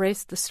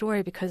embraced the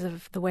story because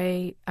of the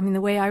way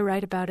I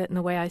write about it and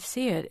the way I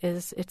see it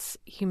is it's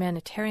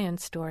humanitarian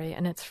story,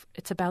 and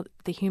it's about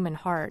the human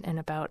heart, and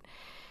about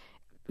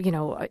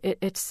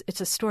it's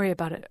a story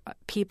about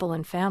people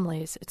and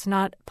families. It's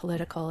not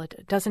political.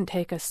 It doesn't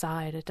take a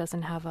side. It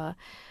doesn't have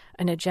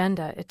an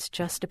agenda. It's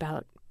just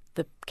about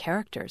the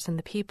characters and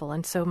the people.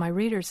 And so my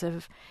readers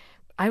have,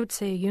 I would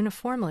say,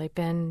 uniformly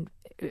been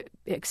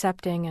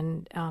accepting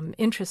and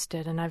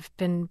interested, and I've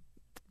been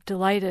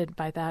delighted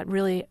by that,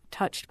 really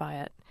touched by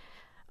it.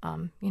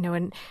 There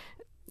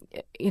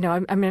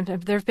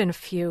have been a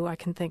few, I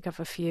can think of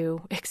a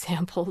few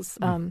examples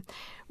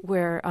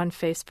where on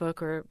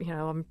Facebook, or,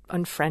 I'm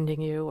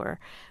unfriending you, or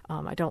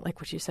I don't like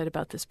what you said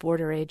about this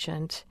border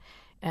agent.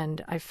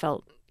 And I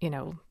felt,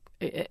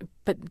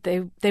 but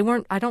they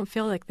weren't, I don't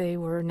feel like they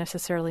were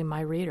necessarily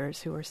my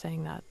readers who were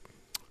saying that.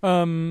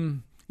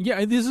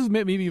 Yeah, this is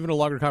maybe even a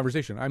longer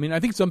conversation. I mean, I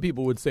think some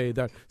people would say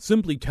that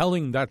simply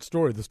telling that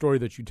story, the story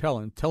that you tell,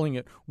 and telling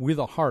it with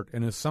a heart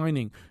and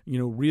assigning,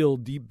 real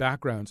deep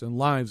backgrounds and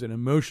lives and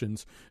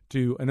emotions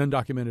to an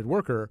undocumented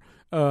worker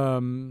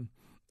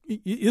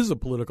is a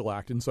political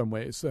act in some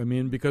ways. I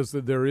mean, because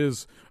there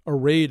is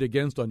arrayed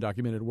against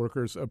undocumented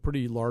workers a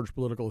pretty large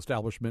political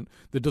establishment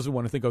that doesn't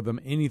want to think of them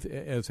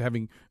as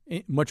having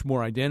much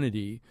more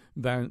identity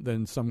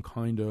than some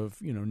kind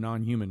of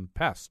non-human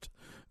pest.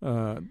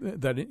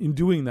 That in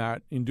doing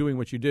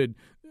what you did,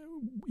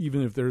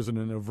 even if there's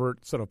an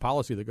overt set of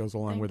policy that goes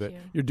along with it,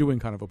 you're doing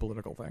kind of a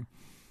political thing.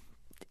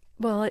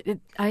 Well,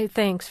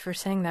 thanks for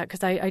saying that,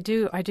 because I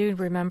do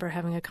remember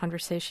having a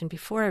conversation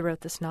before I wrote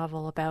this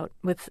novel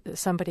with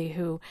somebody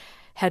who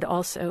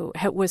was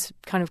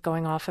kind of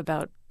going off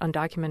about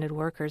undocumented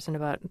workers and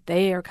about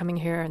they are coming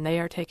here and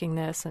they are taking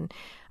this, and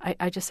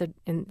I just said,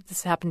 and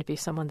this happened to be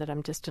someone that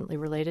I'm distantly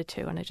related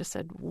to, and I just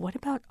said, what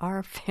about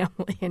our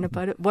family, and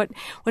about it, what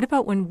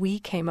about when we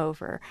came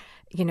over,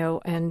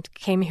 and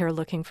came here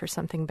looking for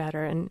something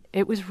better? And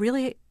it was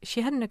really,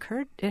 it hadn't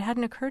occurred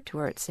to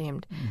her, it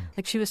seemed.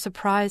 Like she was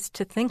surprised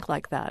to think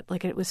like that,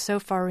 like it was so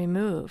far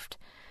removed.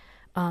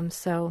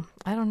 So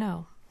I don't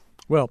know.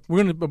 Well,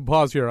 we're going to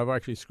pause here. I've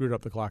actually screwed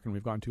up the clock and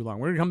we've gone too long.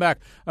 We're going to come back.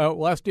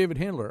 We'll ask David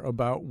Handler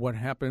about what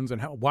happens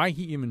and why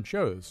he even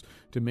chose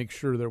to make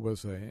sure there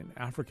was an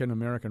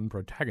African-American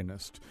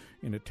protagonist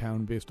in a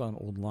town based on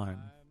Old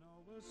Lyme.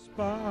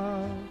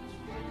 Spot,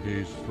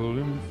 peaceful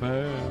and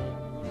fair,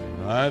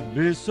 I'd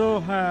be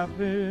so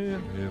happy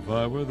if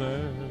I were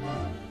there.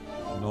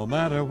 No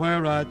matter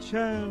where I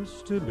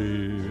chance to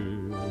be,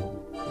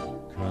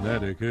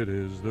 Connecticut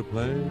is the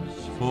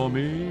place for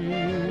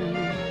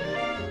me.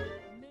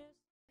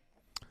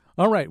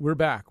 All right, we're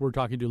back. We're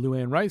talking to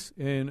Luanne Rice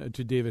and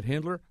to David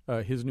Handler.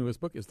 His newest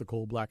book is The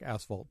Coal Black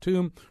Asphalt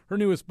Tomb. Her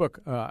newest book,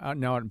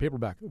 now out in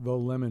paperback, The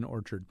Lemon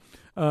Orchard.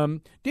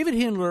 David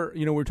Handler,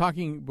 we're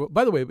talking,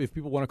 by the way, if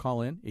people want to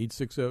call in,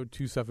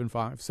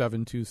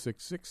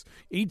 860-275-7266,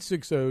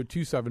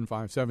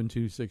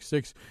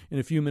 860-275-7266. In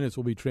a few minutes,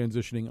 we'll be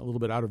transitioning a little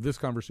bit out of this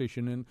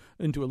conversation and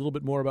into a little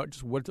bit more about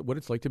just what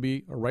it's like to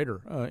be a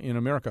writer in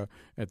America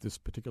at this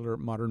particular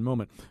modern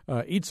moment.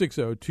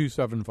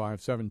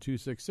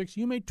 860-275-7266.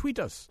 You may tweet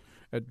us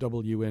at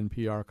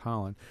WNPR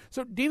Colin.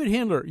 So, David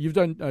Handler, you've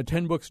done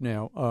 10 books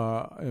now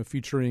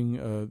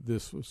featuring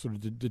this sort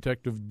of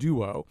detective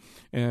duo,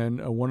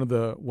 and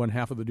one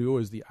half of the duo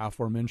is the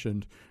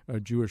aforementioned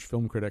Jewish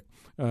film critic,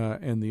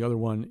 and the other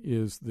one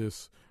is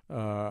this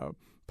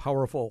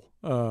powerful,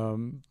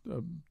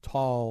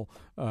 tall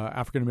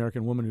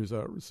African-American woman who's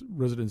a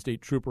resident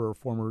state trooper or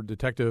former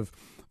detective.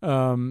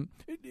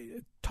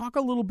 Talk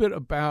a little bit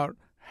about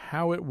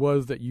how it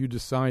was that you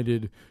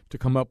decided to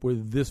come up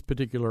with this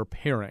particular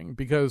pairing,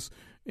 because,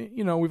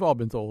 we've all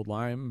been to Old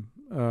Lyme.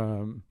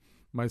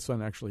 My son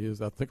actually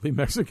is ethnically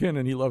Mexican,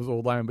 and he loves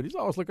Old Lyme, but he's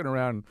always looking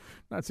around,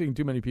 not seeing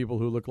too many people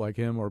who look like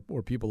him or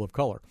people of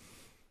color.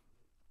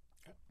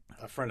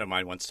 A friend of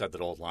mine once said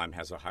that Old Lyme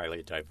has a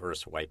highly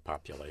diverse white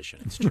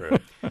population. It's true.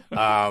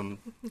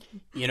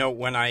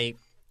 When I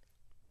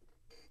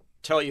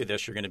tell you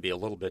this, you're going to be a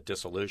little bit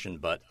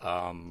disillusioned, but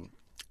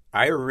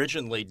I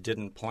originally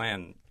didn't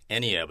plan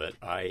any of it.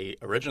 I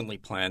originally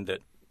planned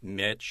that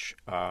Mitch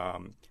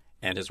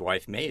and his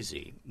wife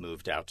Maisie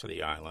moved out to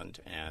the island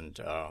and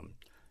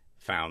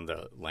found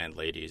the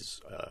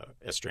landlady's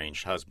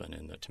estranged husband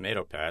in the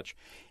tomato patch.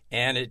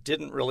 And it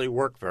didn't really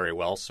work very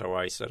well, so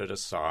I set it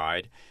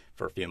aside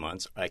for a few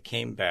months. I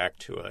came back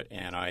to it,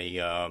 and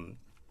I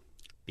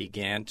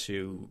began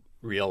to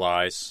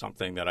realize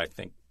something that I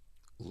think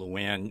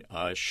Luanne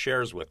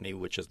shares with me,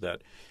 which is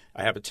that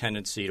I have a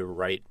tendency to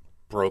write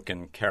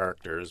broken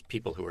characters,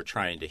 people who are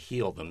trying to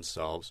heal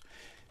themselves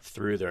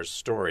through their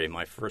story.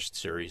 My first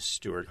series,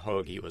 Stuart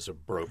Hoagie, was a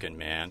broken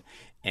man,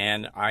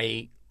 and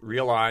I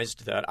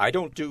realized that I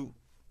don't do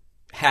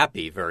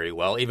happy very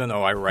well, even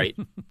though I write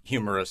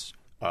humorous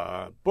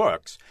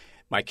books.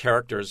 My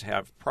characters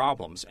have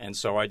problems, and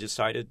so I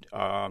decided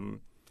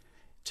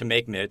to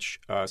make Mitch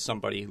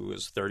somebody who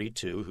was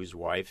 32, whose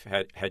wife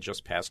had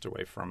just passed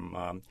away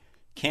from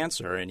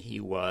cancer, and he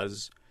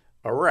was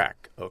a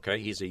wreck. Okay,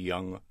 he's a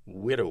young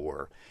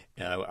widower.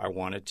 I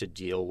wanted to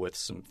deal with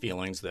some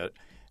feelings that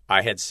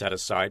I had set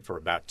aside for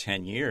about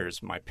 10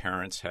 years. My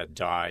parents had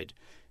died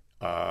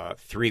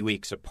 3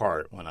 weeks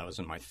apart when I was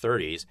in my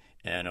 30s,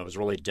 and I was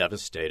really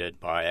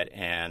devastated by it,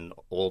 and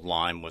Old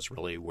Lyme was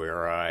really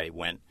where I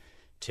went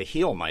to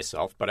heal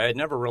myself. But I had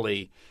never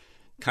really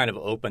kind of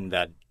opened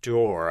that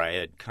door. I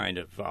had kind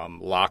of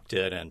locked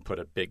it and put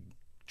a big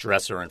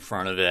dresser in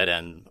front of it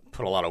and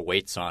put a lot of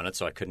weights on it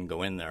so I couldn't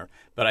go in there.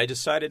 But I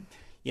decided,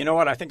 you know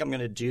what, I think I'm going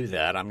to do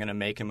that. I'm going to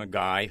make him a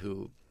guy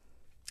who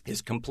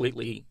is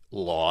completely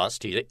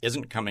lost. He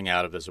isn't coming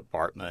out of his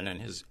apartment,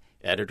 and his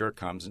editor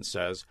comes and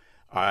says,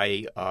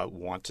 I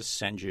want to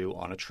send you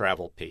on a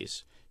travel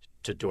piece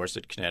to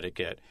Dorset,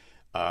 Connecticut,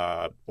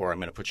 or I'm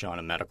going to put you on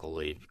a medical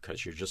leave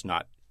because you're just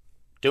not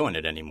doing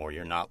it anymore.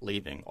 You're not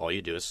leaving. All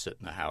you do is sit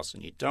in the house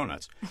and eat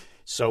donuts.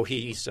 So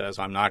he says,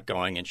 I'm not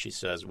going. And she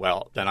says,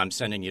 well, then I'm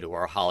sending you to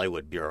our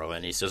Hollywood bureau.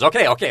 And he says,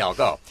 okay, I'll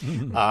go.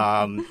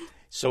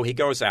 So he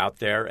goes out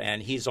there,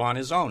 and he's on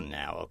his own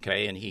now,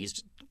 okay? And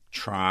he's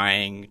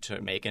trying to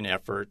make an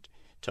effort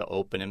to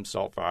open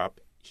himself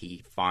up.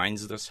 He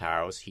finds this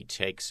house. He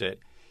takes it.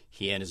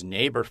 He and his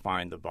neighbor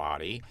find the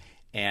body.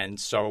 And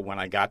so when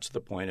I got to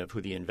the point of who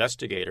the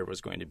investigator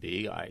was going to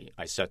be,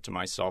 I said to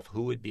myself,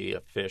 who would be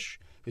a fish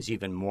who's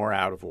even more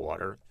out of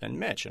water than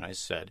Mitch? And I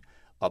said,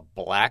 a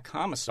black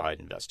homicide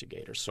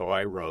investigator. So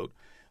I wrote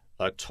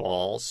a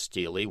tall,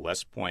 steely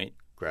West Point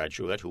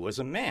graduate who was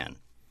a man.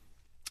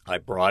 I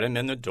brought him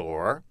in the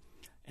door,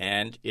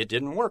 and it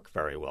didn't work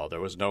very well.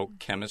 There was no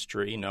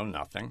chemistry, no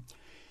nothing.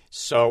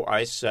 So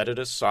I set it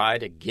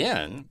aside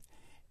again,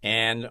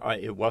 and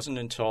it wasn't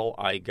until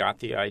I got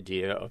the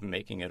idea of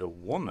making it a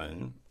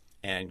woman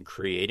and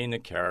creating the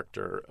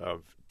character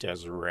of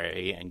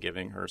Desiree and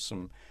giving her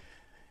some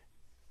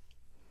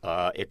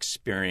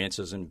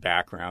experiences and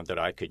background that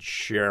I could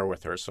share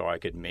with her so I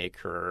could make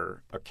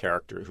her a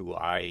character who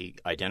I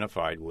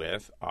identified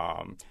with.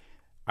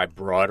 I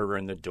brought her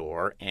in the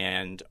door,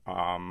 and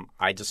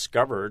I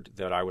discovered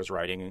that I was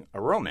writing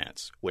a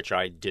romance, which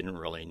I didn't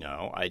really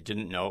know. I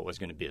didn't know it was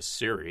going to be a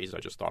series. I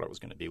just thought it was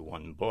going to be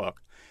one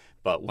book.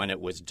 But when it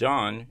was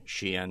done,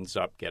 she ends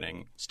up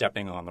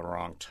stepping on the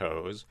wrong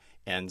toes,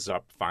 ends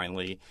up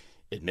finally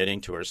admitting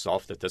to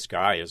herself that this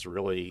guy is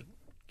really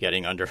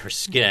getting under her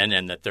skin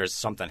and that there's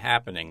something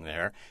happening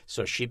there.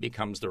 So she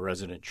becomes the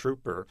resident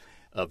trooper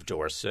of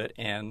Dorset,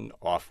 and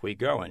off we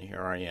go. And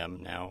here I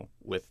am now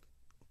with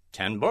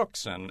 10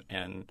 books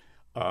and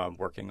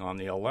working on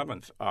the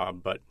 11th.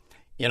 But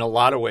in a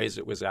lot of ways,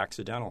 it was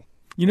accidental.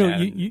 You know,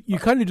 you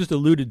kind of just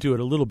alluded to it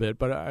a little bit,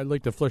 but I'd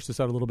like to flesh this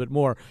out a little bit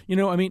more. You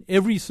know, I mean,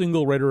 every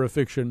single writer of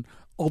fiction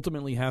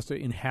ultimately has to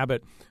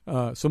inhabit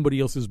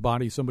somebody else's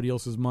body, somebody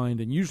else's mind,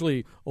 and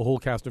usually a whole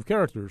cast of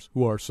characters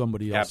who are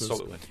somebody else's.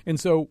 Absolutely. And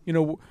so, you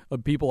know,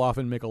 people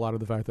often make a lot of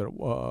the fact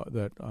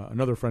that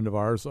another friend of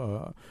ours,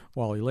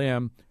 Wally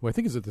Lamb, who I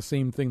think is at the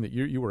same thing that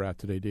you were at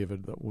today,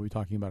 David, that we'll be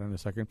talking about in a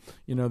second,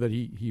 you know, that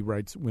he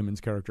writes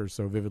women's characters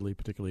so vividly,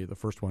 particularly the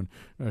first one,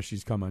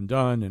 She's Come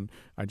Undone, and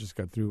I just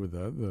got through with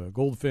the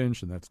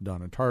Goldfinch, and that's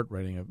Donna Tartt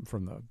writing it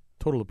from the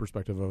total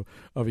perspective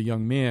of a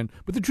young man.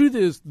 But the truth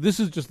is, this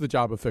is just the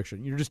job of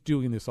fiction. You're just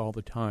doing this all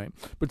the time.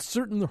 But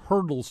certain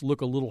hurdles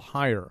look a little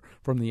higher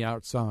from the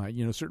outside.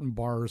 You know, certain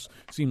bars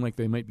seem like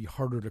they might be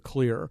harder to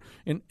clear.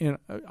 And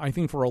I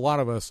think for a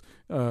lot of us,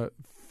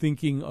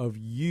 thinking of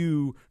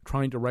you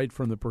trying to write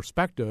from the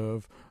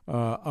perspective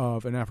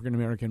of an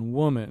African-American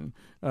woman,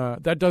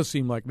 that does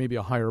seem like maybe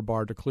a higher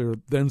bar to clear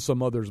than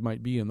some others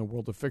might be in the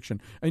world of fiction.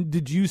 And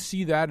did you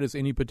see that as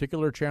any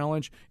particular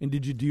challenge, and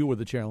did you deal with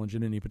the challenge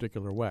in any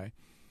particular way?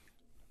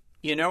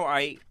 You know,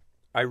 I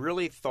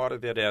really thought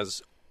of it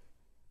as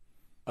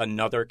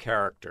another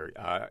character.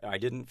 I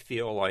didn't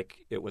feel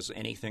like it was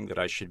anything that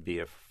I should be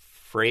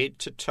afraid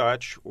to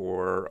touch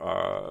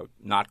or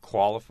not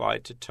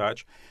qualified to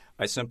touch.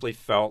 I simply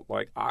felt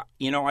like, I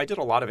did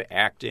a lot of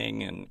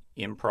acting and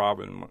improv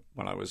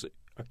when I was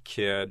a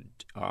kid,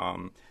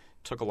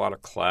 took a lot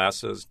of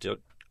classes,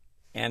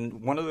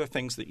 and one of the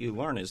things that you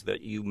learn is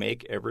that you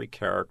make every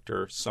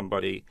character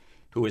somebody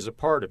who is a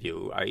part of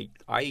you.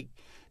 I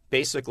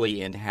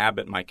basically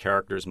inhabit my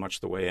characters much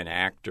the way an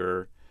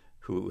actor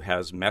who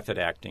has method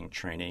acting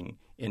training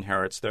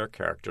inherits their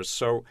characters.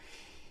 So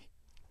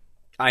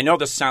I know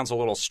this sounds a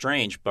little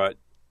strange, but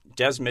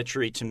Des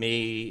Mitry to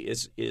me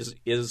is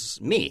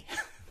me.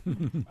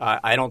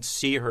 I don't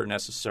see her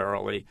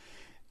necessarily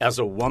as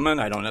a woman.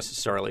 I don't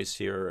necessarily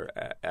see her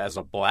as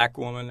a black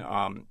woman.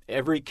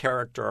 Every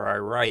character I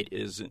write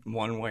is in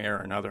one way or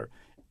another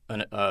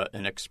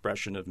an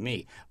expression of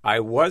me. I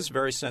was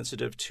very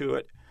sensitive to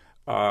it,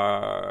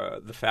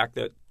 the fact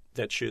that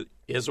she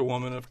is a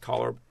woman of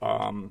color.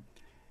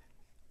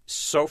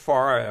 So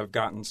far, I have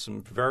gotten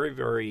some very,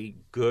 very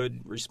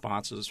good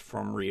responses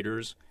from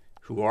readers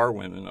who are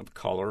women of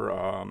color,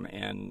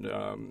 and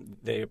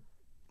they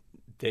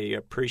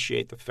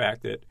appreciate the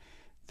fact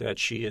that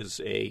she is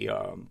a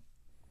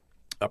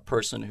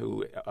person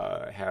who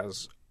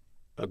has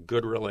a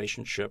good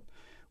relationship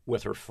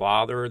with her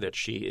father, that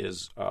she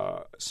is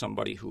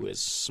somebody who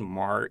is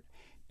smart,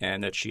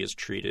 and that she is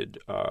treated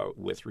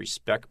with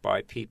respect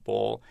by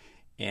people,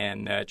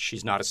 and that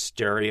she's not a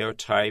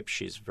stereotype.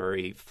 She's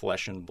very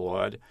flesh and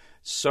blood.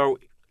 So,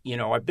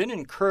 I've been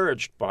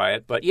encouraged by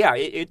it. But, yeah,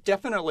 it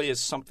definitely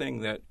is something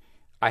that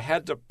I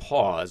had to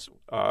pause.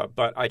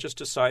 But I just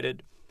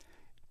decided,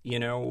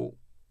 if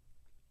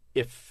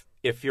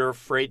you're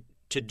afraid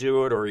to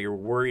do it or you're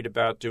worried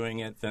about doing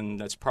it, then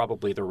that's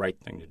probably the right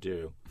thing to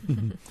do.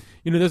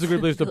 That's a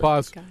great place to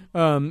pause.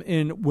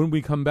 And when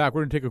we come back,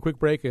 we're going to take a quick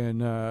break, and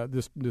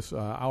this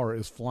hour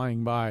is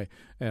flying by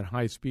at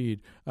high speed.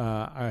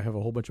 I have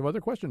a whole bunch of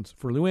other questions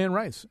for Luanne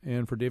Rice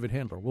and for David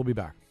Handler. We'll be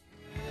back.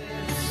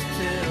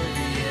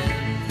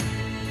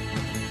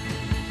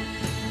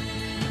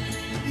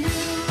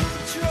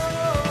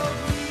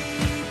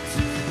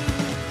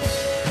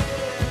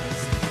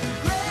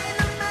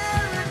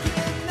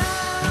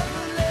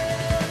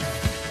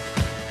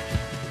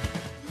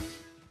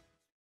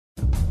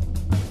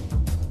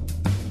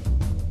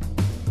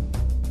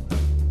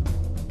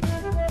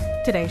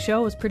 Today's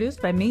show was produced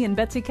by me and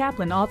Betsy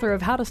Kaplan, author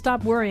of How to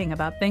Stop Worrying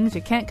About Things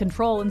You Can't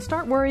Control and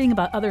Start Worrying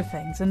About Other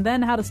Things, and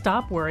then How to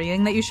Stop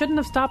Worrying That You Shouldn't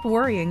Have Stopped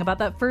Worrying About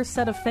That First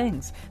Set of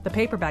Things. The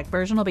paperback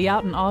version will be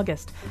out in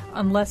August,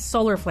 unless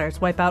solar flares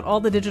wipe out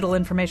all the digital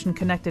information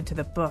connected to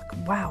the book.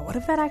 Wow, what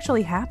if that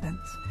actually happens?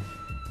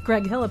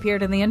 Greg Hill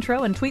appeared in the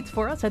intro and tweets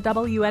for us at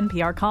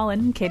WNPR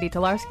Colin. Katie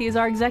Tolarski is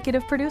our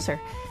executive producer.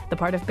 The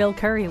part of Bill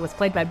Curry was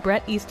played by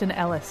Bret Easton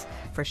Ellis.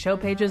 For show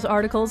pages,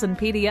 articles, and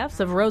PDFs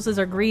of Roses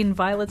Are Green,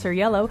 Violets Are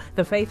Yellow,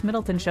 the Faith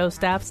Middleton Show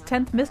staff's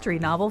 10th mystery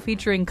novel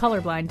featuring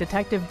colorblind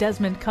detective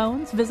Desmond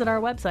Cones, visit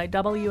our website,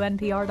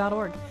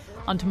 WNPR.org.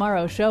 On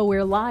tomorrow's show,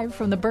 we're live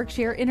from the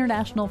Berkshire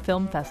International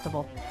Film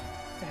Festival.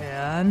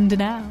 And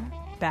now,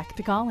 back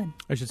to Colin.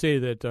 I should say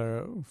that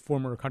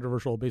former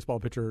controversial baseball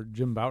pitcher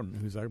Jim Bouton,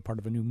 who's part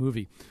of a new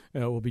movie,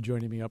 will be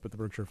joining me up at the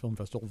Berkshire Film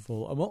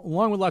Festival,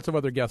 along with lots of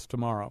other guests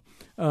tomorrow.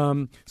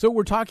 So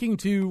we're talking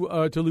to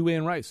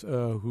Luanne Rice,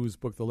 whose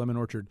book, The Lemon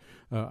Orchard,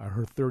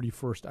 her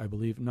 31st, I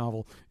believe,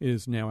 novel,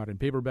 is now out in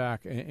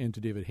paperback, and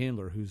to David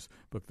Handler, whose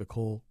book, The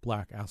Coal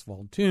Black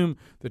Asphalt Tomb,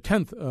 the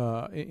 10th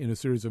in a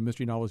series of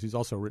mystery novels. He's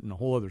also written a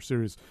whole other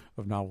series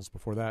of novels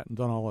before that and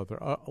done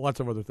lots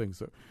of other things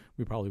that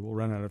we probably will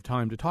run out of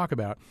time to talk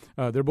about.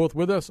 They're both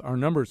with us. Our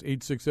number is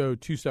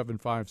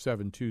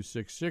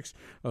 860-275-7266.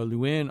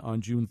 Luanne,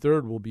 on June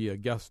 3rd, will be a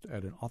guest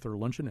at an author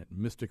luncheon at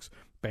Mystics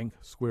Bank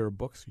Square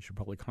Books. You should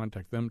probably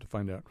contact them to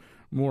find out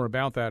more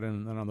about that.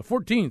 And then on the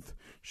 14th,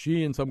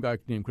 she and some guy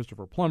named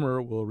Christopher Plummer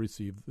will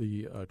receive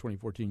the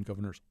 2014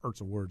 Governor's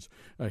Arts Awards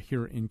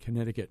here in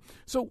Connecticut.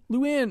 So,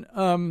 Luanne,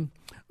 I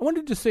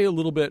wanted to say a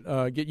little bit,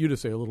 get you to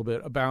say a little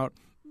bit about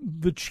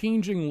the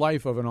changing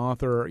life of an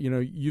author.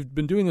 You've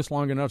been doing this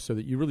long enough so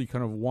that you really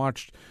kind of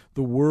watched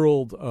the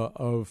world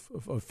of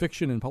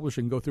fiction and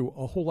publishing go through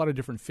a whole lot of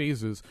different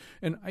phases.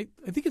 And I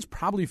think it's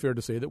probably fair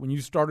to say that when you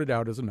started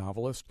out as a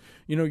novelist,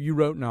 you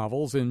wrote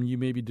novels and you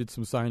maybe did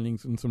some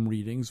signings and some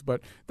readings,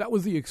 but that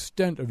was the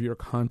extent of your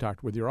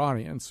contact with your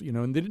audience,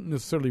 and they didn't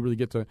necessarily really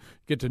get to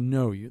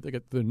know you. They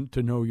get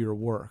to know your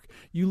work.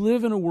 You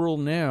live in a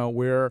world now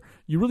where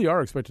you really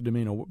are expected to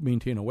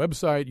maintain a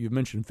website. You've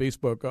mentioned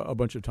Facebook a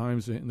bunch of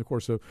times in the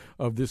course of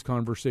this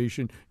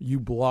conversation. You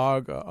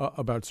blog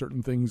about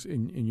certain things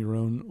in your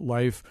own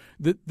life.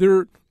 The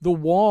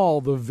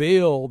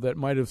veil that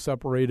might have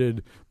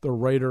separated the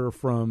writer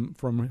from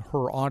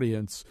her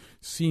audience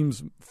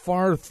seems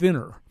far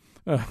thinner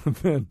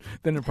than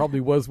it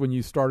probably was when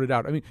you started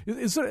out. I mean,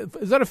 is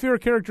that a fair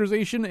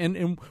characterization?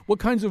 And what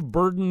kinds of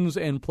burdens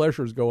and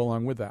pleasures go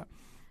along with that?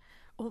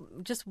 Well,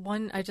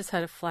 I just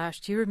had a flash.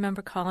 Do you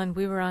remember, Colin,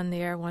 we were on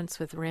the air once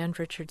with Rand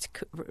Richards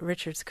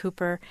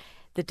Cooper,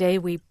 the day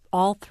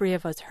all three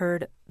of us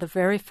heard the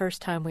very first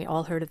time we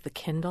all heard of the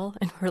Kindle,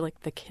 and we're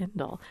like, the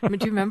Kindle. I mean,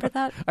 do you remember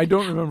that? I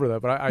don't remember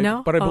that, but I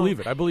No? believe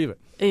it. I believe it.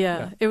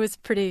 Yeah, it was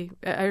pretty.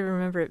 I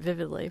remember it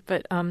vividly.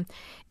 But I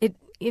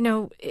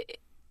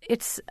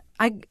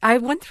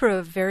went through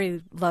a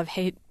very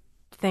love-hate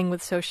thing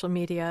with social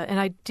media, and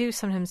I do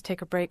sometimes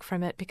take a break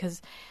from it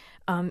because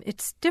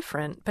it's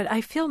different. But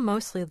I feel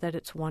mostly that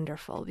it's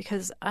wonderful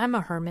because I'm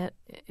a hermit.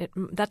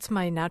 That's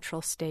my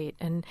natural state,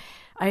 and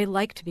I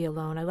like to be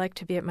alone. I like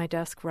to be at my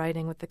desk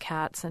writing with the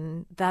cats,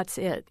 and that's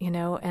it,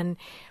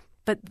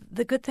 But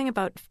the good thing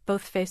about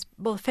both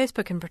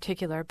Facebook in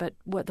particular, but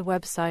what the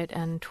website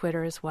and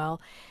Twitter as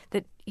well,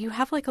 that you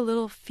have like a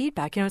little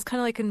feedback. It's kind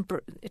of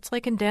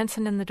like in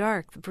Dancing in the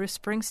Dark, Bruce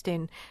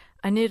Springsteen.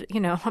 I need,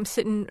 I'm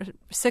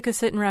sick of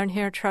sitting around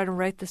here trying to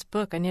write this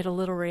book. I need a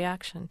little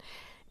reaction.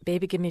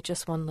 Baby, give me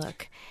just one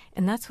look.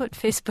 And that's what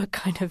Facebook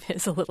kind of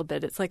is a little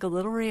bit. It's like a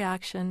little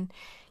reaction.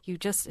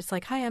 It's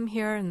like, hi, I'm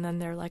here. And then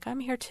they're like, I'm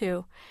here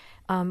too.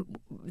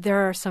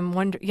 There are some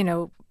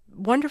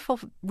wonderful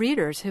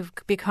readers who've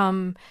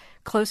become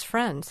close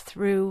friends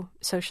through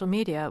social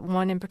media.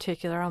 One in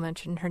particular, I'll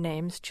mention her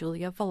name's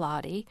Julia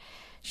Velati.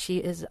 She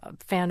is a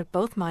fan of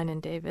both mine and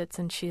David's,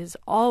 and she is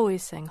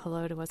always saying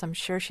hello to us. I'm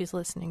sure she's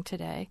listening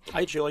today.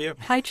 Hi, Julia.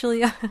 Hi,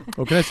 Julia.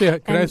 Well, can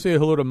I say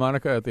hello to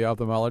Monica at the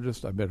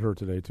ophthalmologist? I met her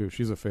today too.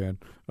 She's a fan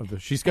of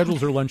this. She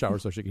schedules her lunch hour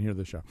so she can hear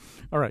the show.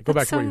 All right, go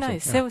back to what you're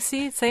nice. saying. So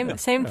see,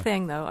 same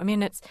thing though. I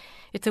mean, it's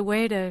a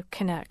way to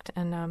connect,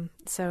 and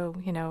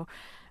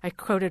I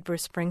quoted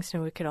Bruce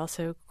Springsteen. We could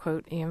also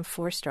quote Ian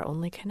Forster,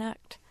 "Only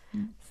connect."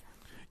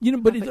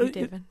 But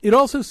it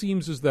also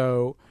seems as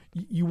though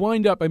you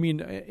wind up.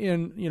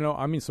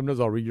 Sometimes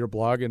I'll read your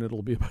blog and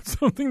it'll be about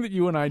something that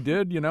you and I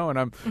did, and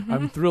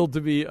I'm thrilled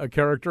to be a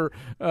character.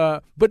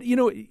 But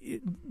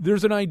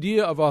there's an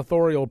idea of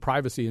authorial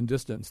privacy and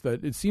distance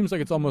that it seems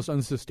like it's almost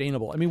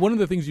unsustainable. I mean, one of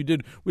the things you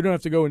did, we don't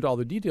have to go into all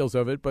the details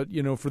of it, but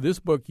for this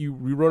book, you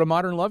wrote a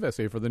modern love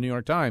essay for the New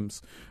York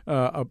Times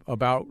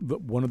about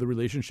one of the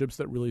relationships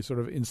that really sort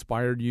of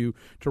inspired you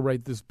to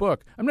write this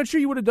book. I'm not sure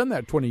you would have done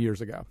that 20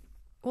 years ago.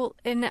 Well,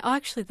 and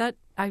actually,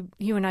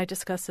 you and I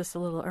discussed this a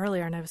little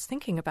earlier, and I was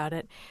thinking about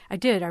it. I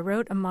did. I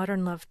wrote a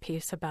modern love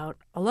piece about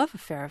a love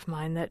affair of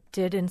mine that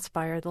did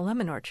inspire The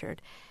Lemon Orchard.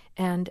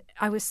 And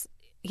I was,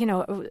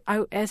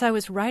 as I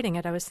was writing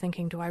it, I was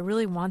thinking, do I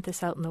really want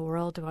this out in the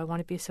world? Do I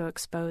want to be so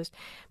exposed?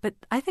 But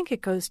I think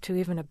it goes to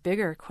even a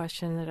bigger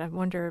question that I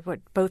wonder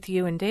what both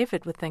you and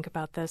David would think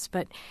about this.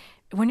 But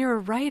when you're a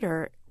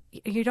writer,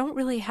 you don't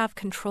really have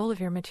control of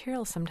your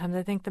material sometimes.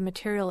 I think the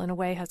material, in a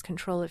way, has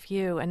control of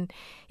you. And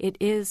it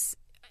is,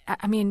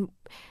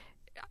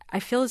 I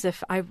feel as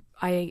if I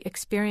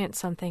experience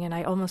something and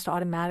I almost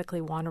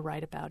automatically want to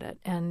write about it.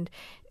 And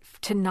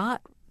to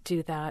not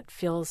do that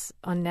feels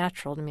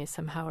unnatural to me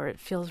somehow, or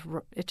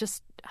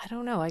I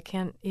don't know. I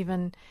can't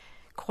even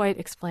quite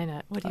explain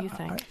it. What do you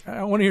think?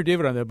 I want to hear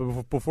David on that,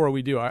 but before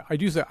we do, I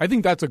do say I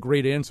think that's a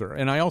great answer.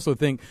 And I also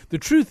think the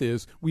truth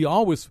is we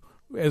always,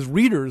 as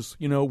readers,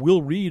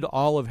 we'll read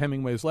all of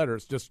Hemingway's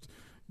letters just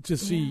to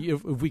see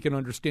if we can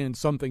understand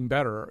something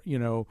better,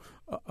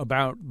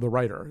 about the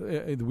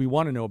writer. We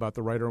want to know about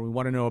the writer, and we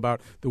want to know about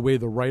the way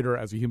the writer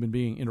as a human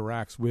being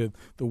interacts with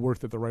the work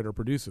that the writer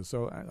produces.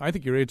 So I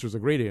think your answer is a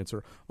great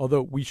answer,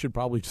 although we should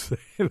probably say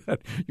that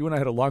you and I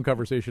had a long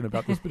conversation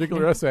about this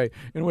particular essay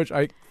in which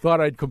I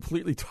thought I'd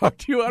completely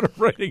talked you out of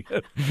writing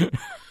it.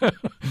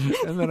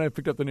 And then I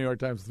picked up the New York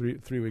Times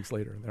three weeks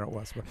later, and there it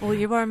was. Well,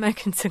 you are my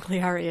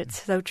consigliere.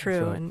 It's so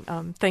true.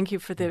 And thank you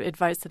for the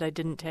advice that I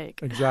didn't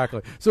take.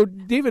 Exactly. So,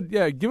 David,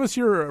 give us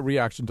your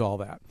reaction to all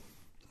that.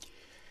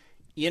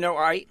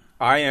 I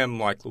am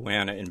like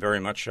Luanne, and very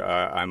much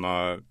I'm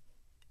a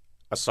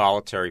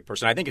solitary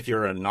person. I think if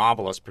you're a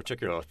novelist,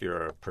 particularly if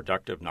you're a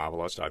productive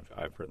novelist,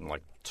 I've written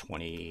like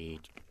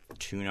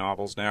 22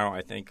 novels now,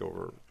 I think,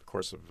 over the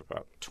course of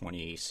about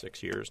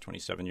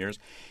 27 years.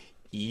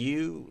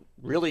 You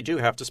really do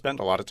have to spend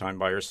a lot of time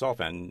by yourself,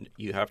 and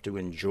you have to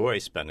enjoy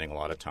spending a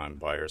lot of time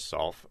by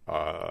yourself.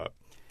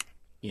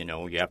 You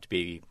have to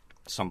be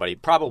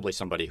probably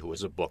somebody who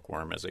was a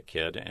bookworm as a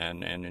kid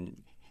and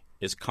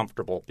is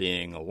comfortable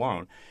being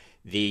alone.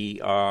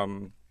 The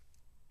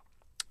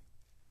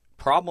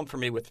problem for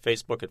me with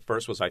Facebook at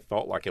first was I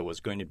felt like it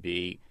was going to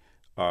be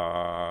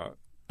an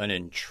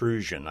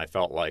intrusion. I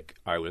felt like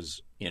I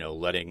was,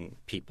 letting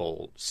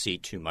people see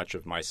too much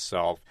of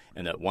myself,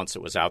 and that once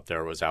it was out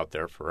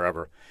there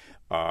forever.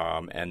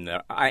 And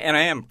I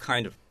am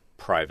kind of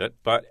private,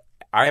 but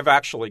I have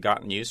actually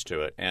gotten used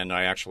to it, and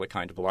I actually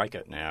kind of like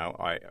it now.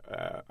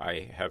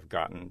 I have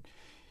gotten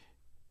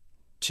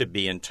to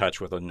be in touch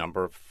with a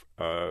number of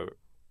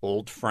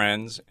old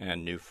friends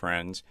and new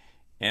friends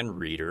and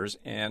readers.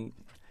 And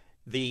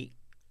the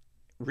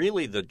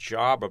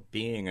job of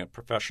being a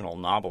professional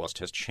novelist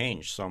has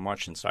changed so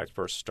much since I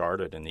first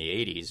started in the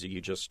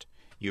 80s.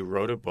 You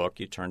wrote a book,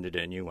 you turned it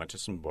in, you went to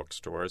some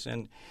bookstores,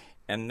 and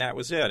that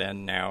was it.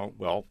 And now,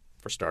 well,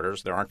 for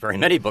starters, there aren't very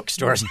many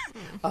bookstores.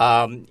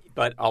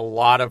 But a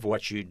lot of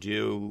what you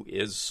do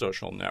is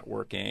social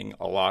networking.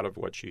 A lot of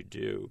what you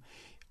do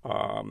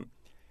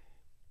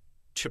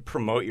to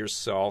promote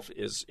yourself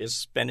is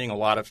spending a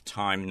lot of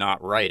time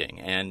not writing,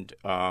 and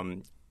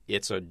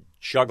it's a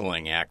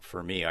juggling act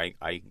for me.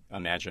 I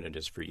imagine it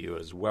is for you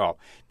as well,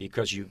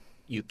 because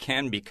you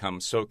can become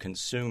so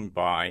consumed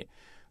by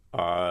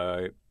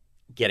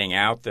getting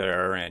out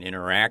there and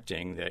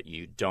interacting that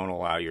you don't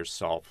allow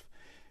yourself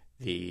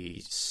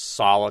the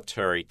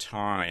solitary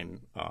time,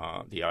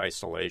 the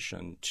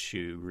isolation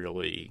to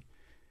really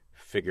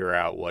figure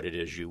out what it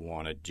is you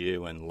want to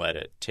do and let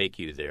it take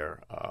you there.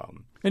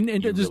 And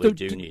you just, really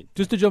to, need.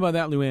 just to jump on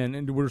that, Luanne,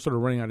 and we're sort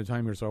of running out of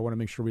time here, so I want to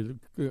make sure we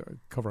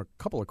cover a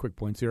couple of quick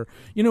points here.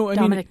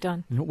 Dominic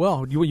Dunn.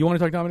 Well, you want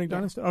to talk Dominic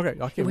Dunn instead?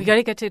 Okay. We got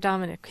to get to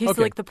Dominic. He's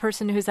Okay. like the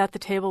person who's at the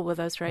table with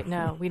us right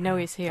now. We know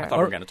he's here. I thought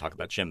we were going to talk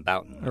about Jim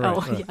Bouton.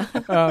 All right,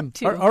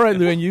 Yeah. all right,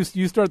 Luanne,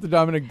 you start the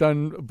Dominic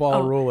Dunn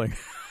ball rolling.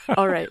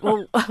 All right.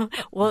 Well,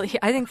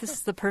 I think this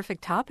is the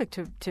perfect topic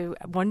to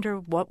wonder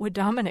what would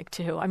Dominic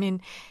do. I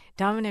mean,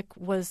 Dominic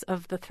was,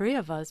 of the three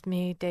of us,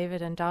 me,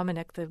 David, and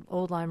Dominic, the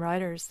old Lyme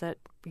writers that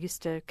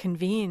used to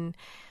convene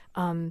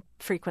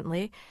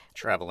frequently.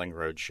 Traveling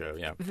roadshow,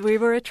 yeah. We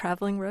were a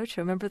traveling roadshow.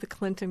 Remember the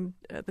Clinton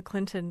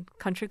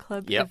Country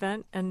Club Yep.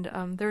 event?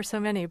 And there were so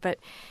many, but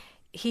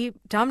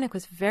Dominic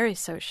was very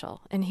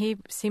social, and he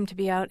seemed to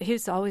be out. He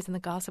was always in the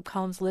gossip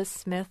columns. Liz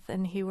Smith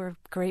and he were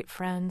great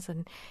friends,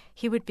 and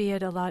he would be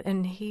at a lot.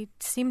 And he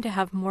seemed to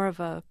have more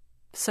of a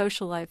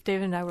social life.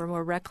 David and I were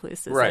more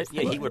recluses. Right.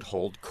 Yeah, he would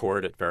hold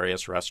court at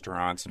various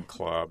restaurants and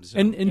clubs.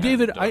 And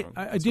David,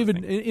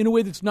 David, in a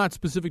way that's not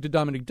specific to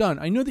Dominic Dunn,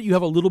 I know that you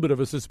have a little bit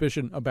of a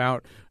suspicion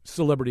about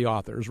celebrity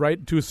authors,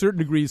 right? To a certain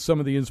degree, some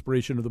of the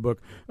inspiration of the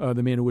book,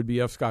 The Man Who Would Be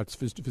F. Scott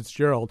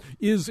Fitzgerald,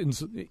 is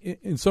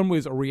in some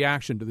ways a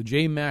reaction to the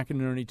Jay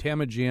McInerney,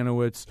 Tama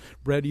Janowitz,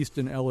 Bret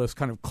Easton Ellis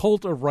kind of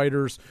cult of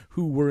writers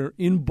who were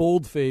in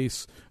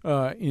boldface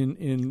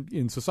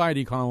in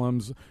society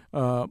columns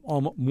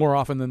more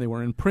often than they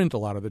were in print a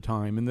lot of the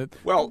time. And that,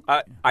 well,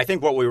 I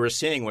think what we were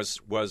seeing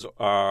was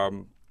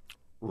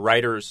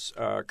writers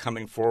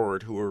coming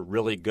forward who were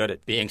really good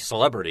at being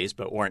celebrities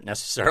but weren't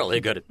necessarily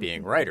good at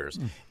being writers.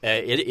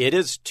 It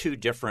is two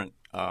different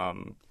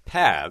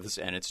paths,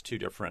 and it's two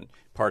different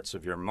parts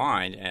of your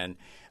mind. And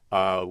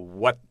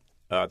what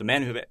The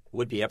Man Who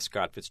Would Be F.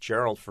 Scott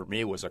Fitzgerald, for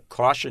me, was a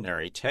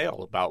cautionary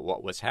tale about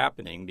what was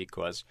happening,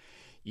 because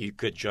you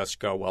could just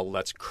go, well,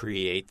 let's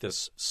create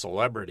this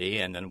celebrity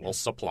and then we'll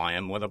supply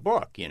him with a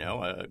book.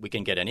 We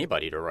can get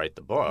anybody to write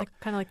the book.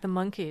 Kind of like the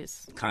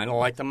Monkees. Kind of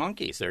like the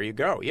Monkees. There you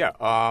go. Yeah.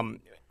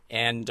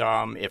 And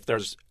if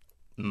there's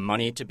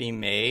money to be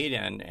made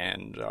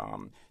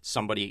and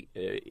somebody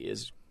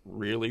is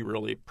really,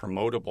 really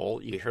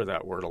promotable, you hear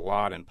that word a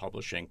lot in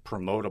publishing,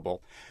 promotable.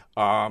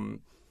 A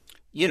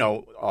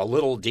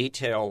little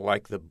detail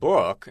like the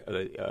book,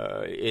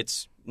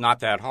 it's not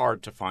that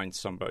hard to find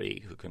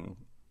somebody who can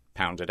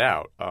pound it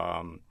out.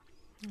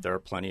 There are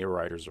plenty of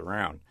writers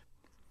around.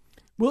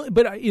 Well,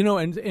 but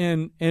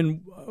and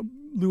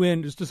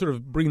Luanne, just to sort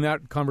of bring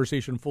that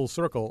conversation full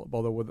circle,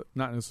 although with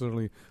not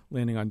necessarily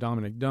landing on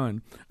Dominic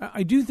Dunn,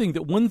 I do think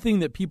that one thing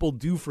that people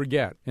do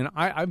forget, and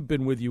I've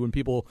been with you when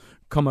people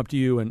come up to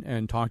you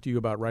and talk to you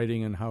about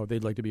writing and how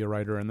they'd like to be a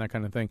writer and that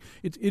kind of thing.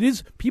 It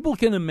is people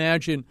can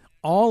imagine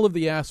all of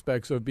the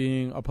aspects of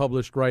being a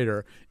published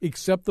writer,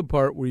 except the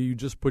part where you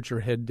just put your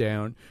head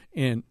down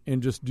and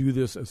just do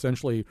this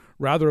essentially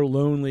rather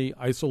lonely,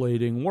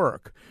 isolating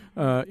work.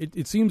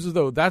 It seems as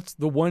though that's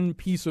the one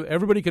piece of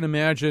everybody can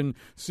imagine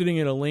sitting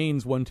in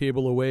Elaine's one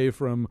table away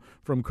from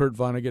Kurt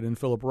Vonnegut and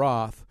Philip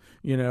Roth.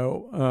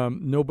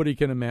 Nobody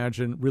can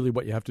imagine really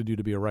what you have to do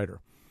to be a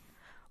writer.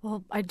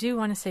 Well, I do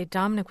want to say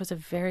Dominic was a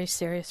very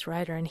serious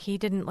writer, and he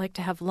didn't like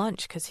to have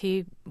lunch because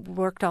he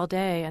worked all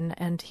day,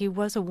 and he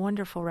was a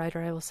wonderful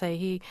writer, I will say.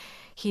 He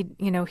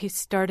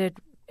started,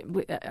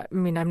 I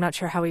mean, I'm not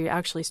sure how he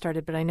actually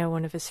started, but I know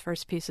one of his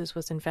first pieces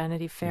was in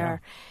Vanity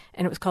Fair,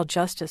 and it was called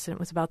Justice, and it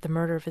was about the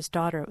murder of his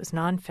daughter. It was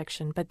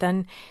nonfiction. But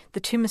then The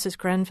Two Mrs.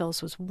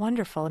 Grenvilles was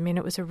wonderful. I mean,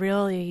 it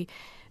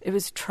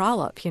was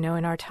Trollope,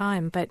 in our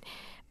time, but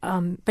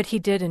he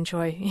did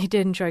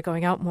enjoy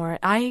going out more.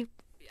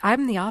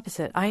 I'm the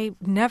opposite. I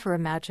never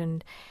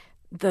imagined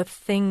the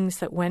things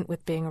that went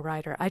with being a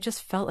writer. I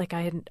just felt like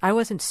I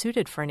wasn't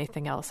suited for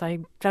anything else. I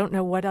don't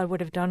know what I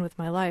would have done with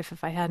my life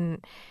if I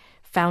hadn't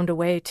found a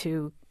way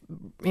to,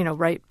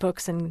 write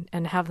books and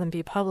have them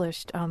be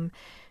published.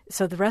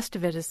 So the rest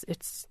of it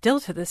it's still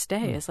to this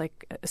day is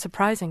like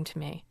surprising to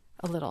me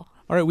a little.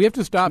 All right, we have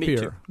to stop Me here.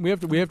 too.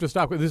 We have to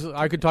stop.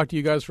 I could talk to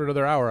you guys for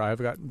another hour.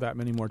 I've got that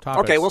many more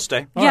topics. Okay, we'll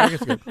stay. All right,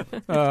 that's good.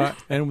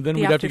 And then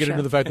we'd have to get after into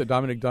show. the fact that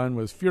Dominic Dunn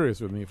was furious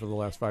with me for the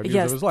last 5 years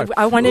Yes, of his life.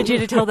 I wanted you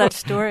to tell that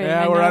story.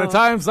 Yeah, I we're out of know.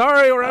 time.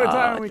 Sorry, we're out of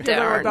time. We can't talk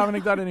about darn.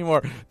 Dominic Dunn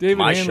anymore. David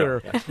My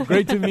Handler, show,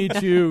 great to meet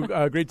you.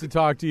 Great to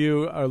talk to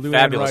you. Luanne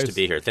Fabulous Rice. to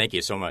be here. Thank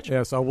you so much.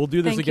 Yes, we'll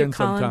do this Thank again you,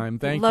 Colin. sometime.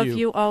 Thank Love you.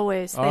 you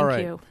always. All Thank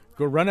right. you.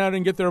 Go run out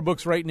and get their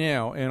books right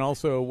now, and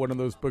also one of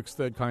those books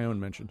that Kyone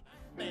mentioned.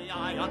 May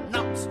I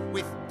announce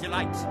with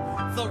delight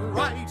the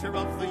writer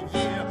of the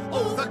year?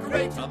 Oh, the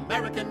great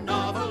American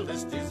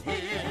novelist is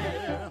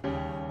here.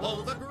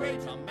 Oh, the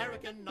great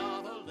American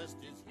novelist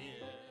is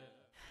here.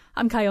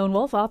 I'm Kyone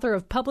Wolf, author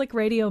of Public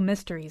Radio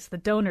Mysteries, the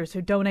donors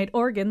who donate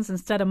organs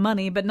instead of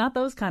money, but not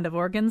those kind of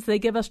organs. They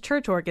give us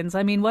church organs.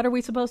 I mean, what are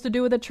we supposed to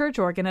do with a church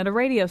organ at a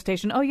radio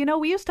station? Oh,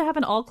 we used to have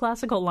an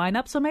all-classical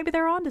lineup, so maybe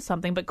they're on to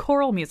something, but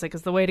choral music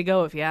is the way to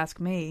go if you ask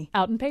me.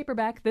 Out in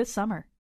paperback this summer.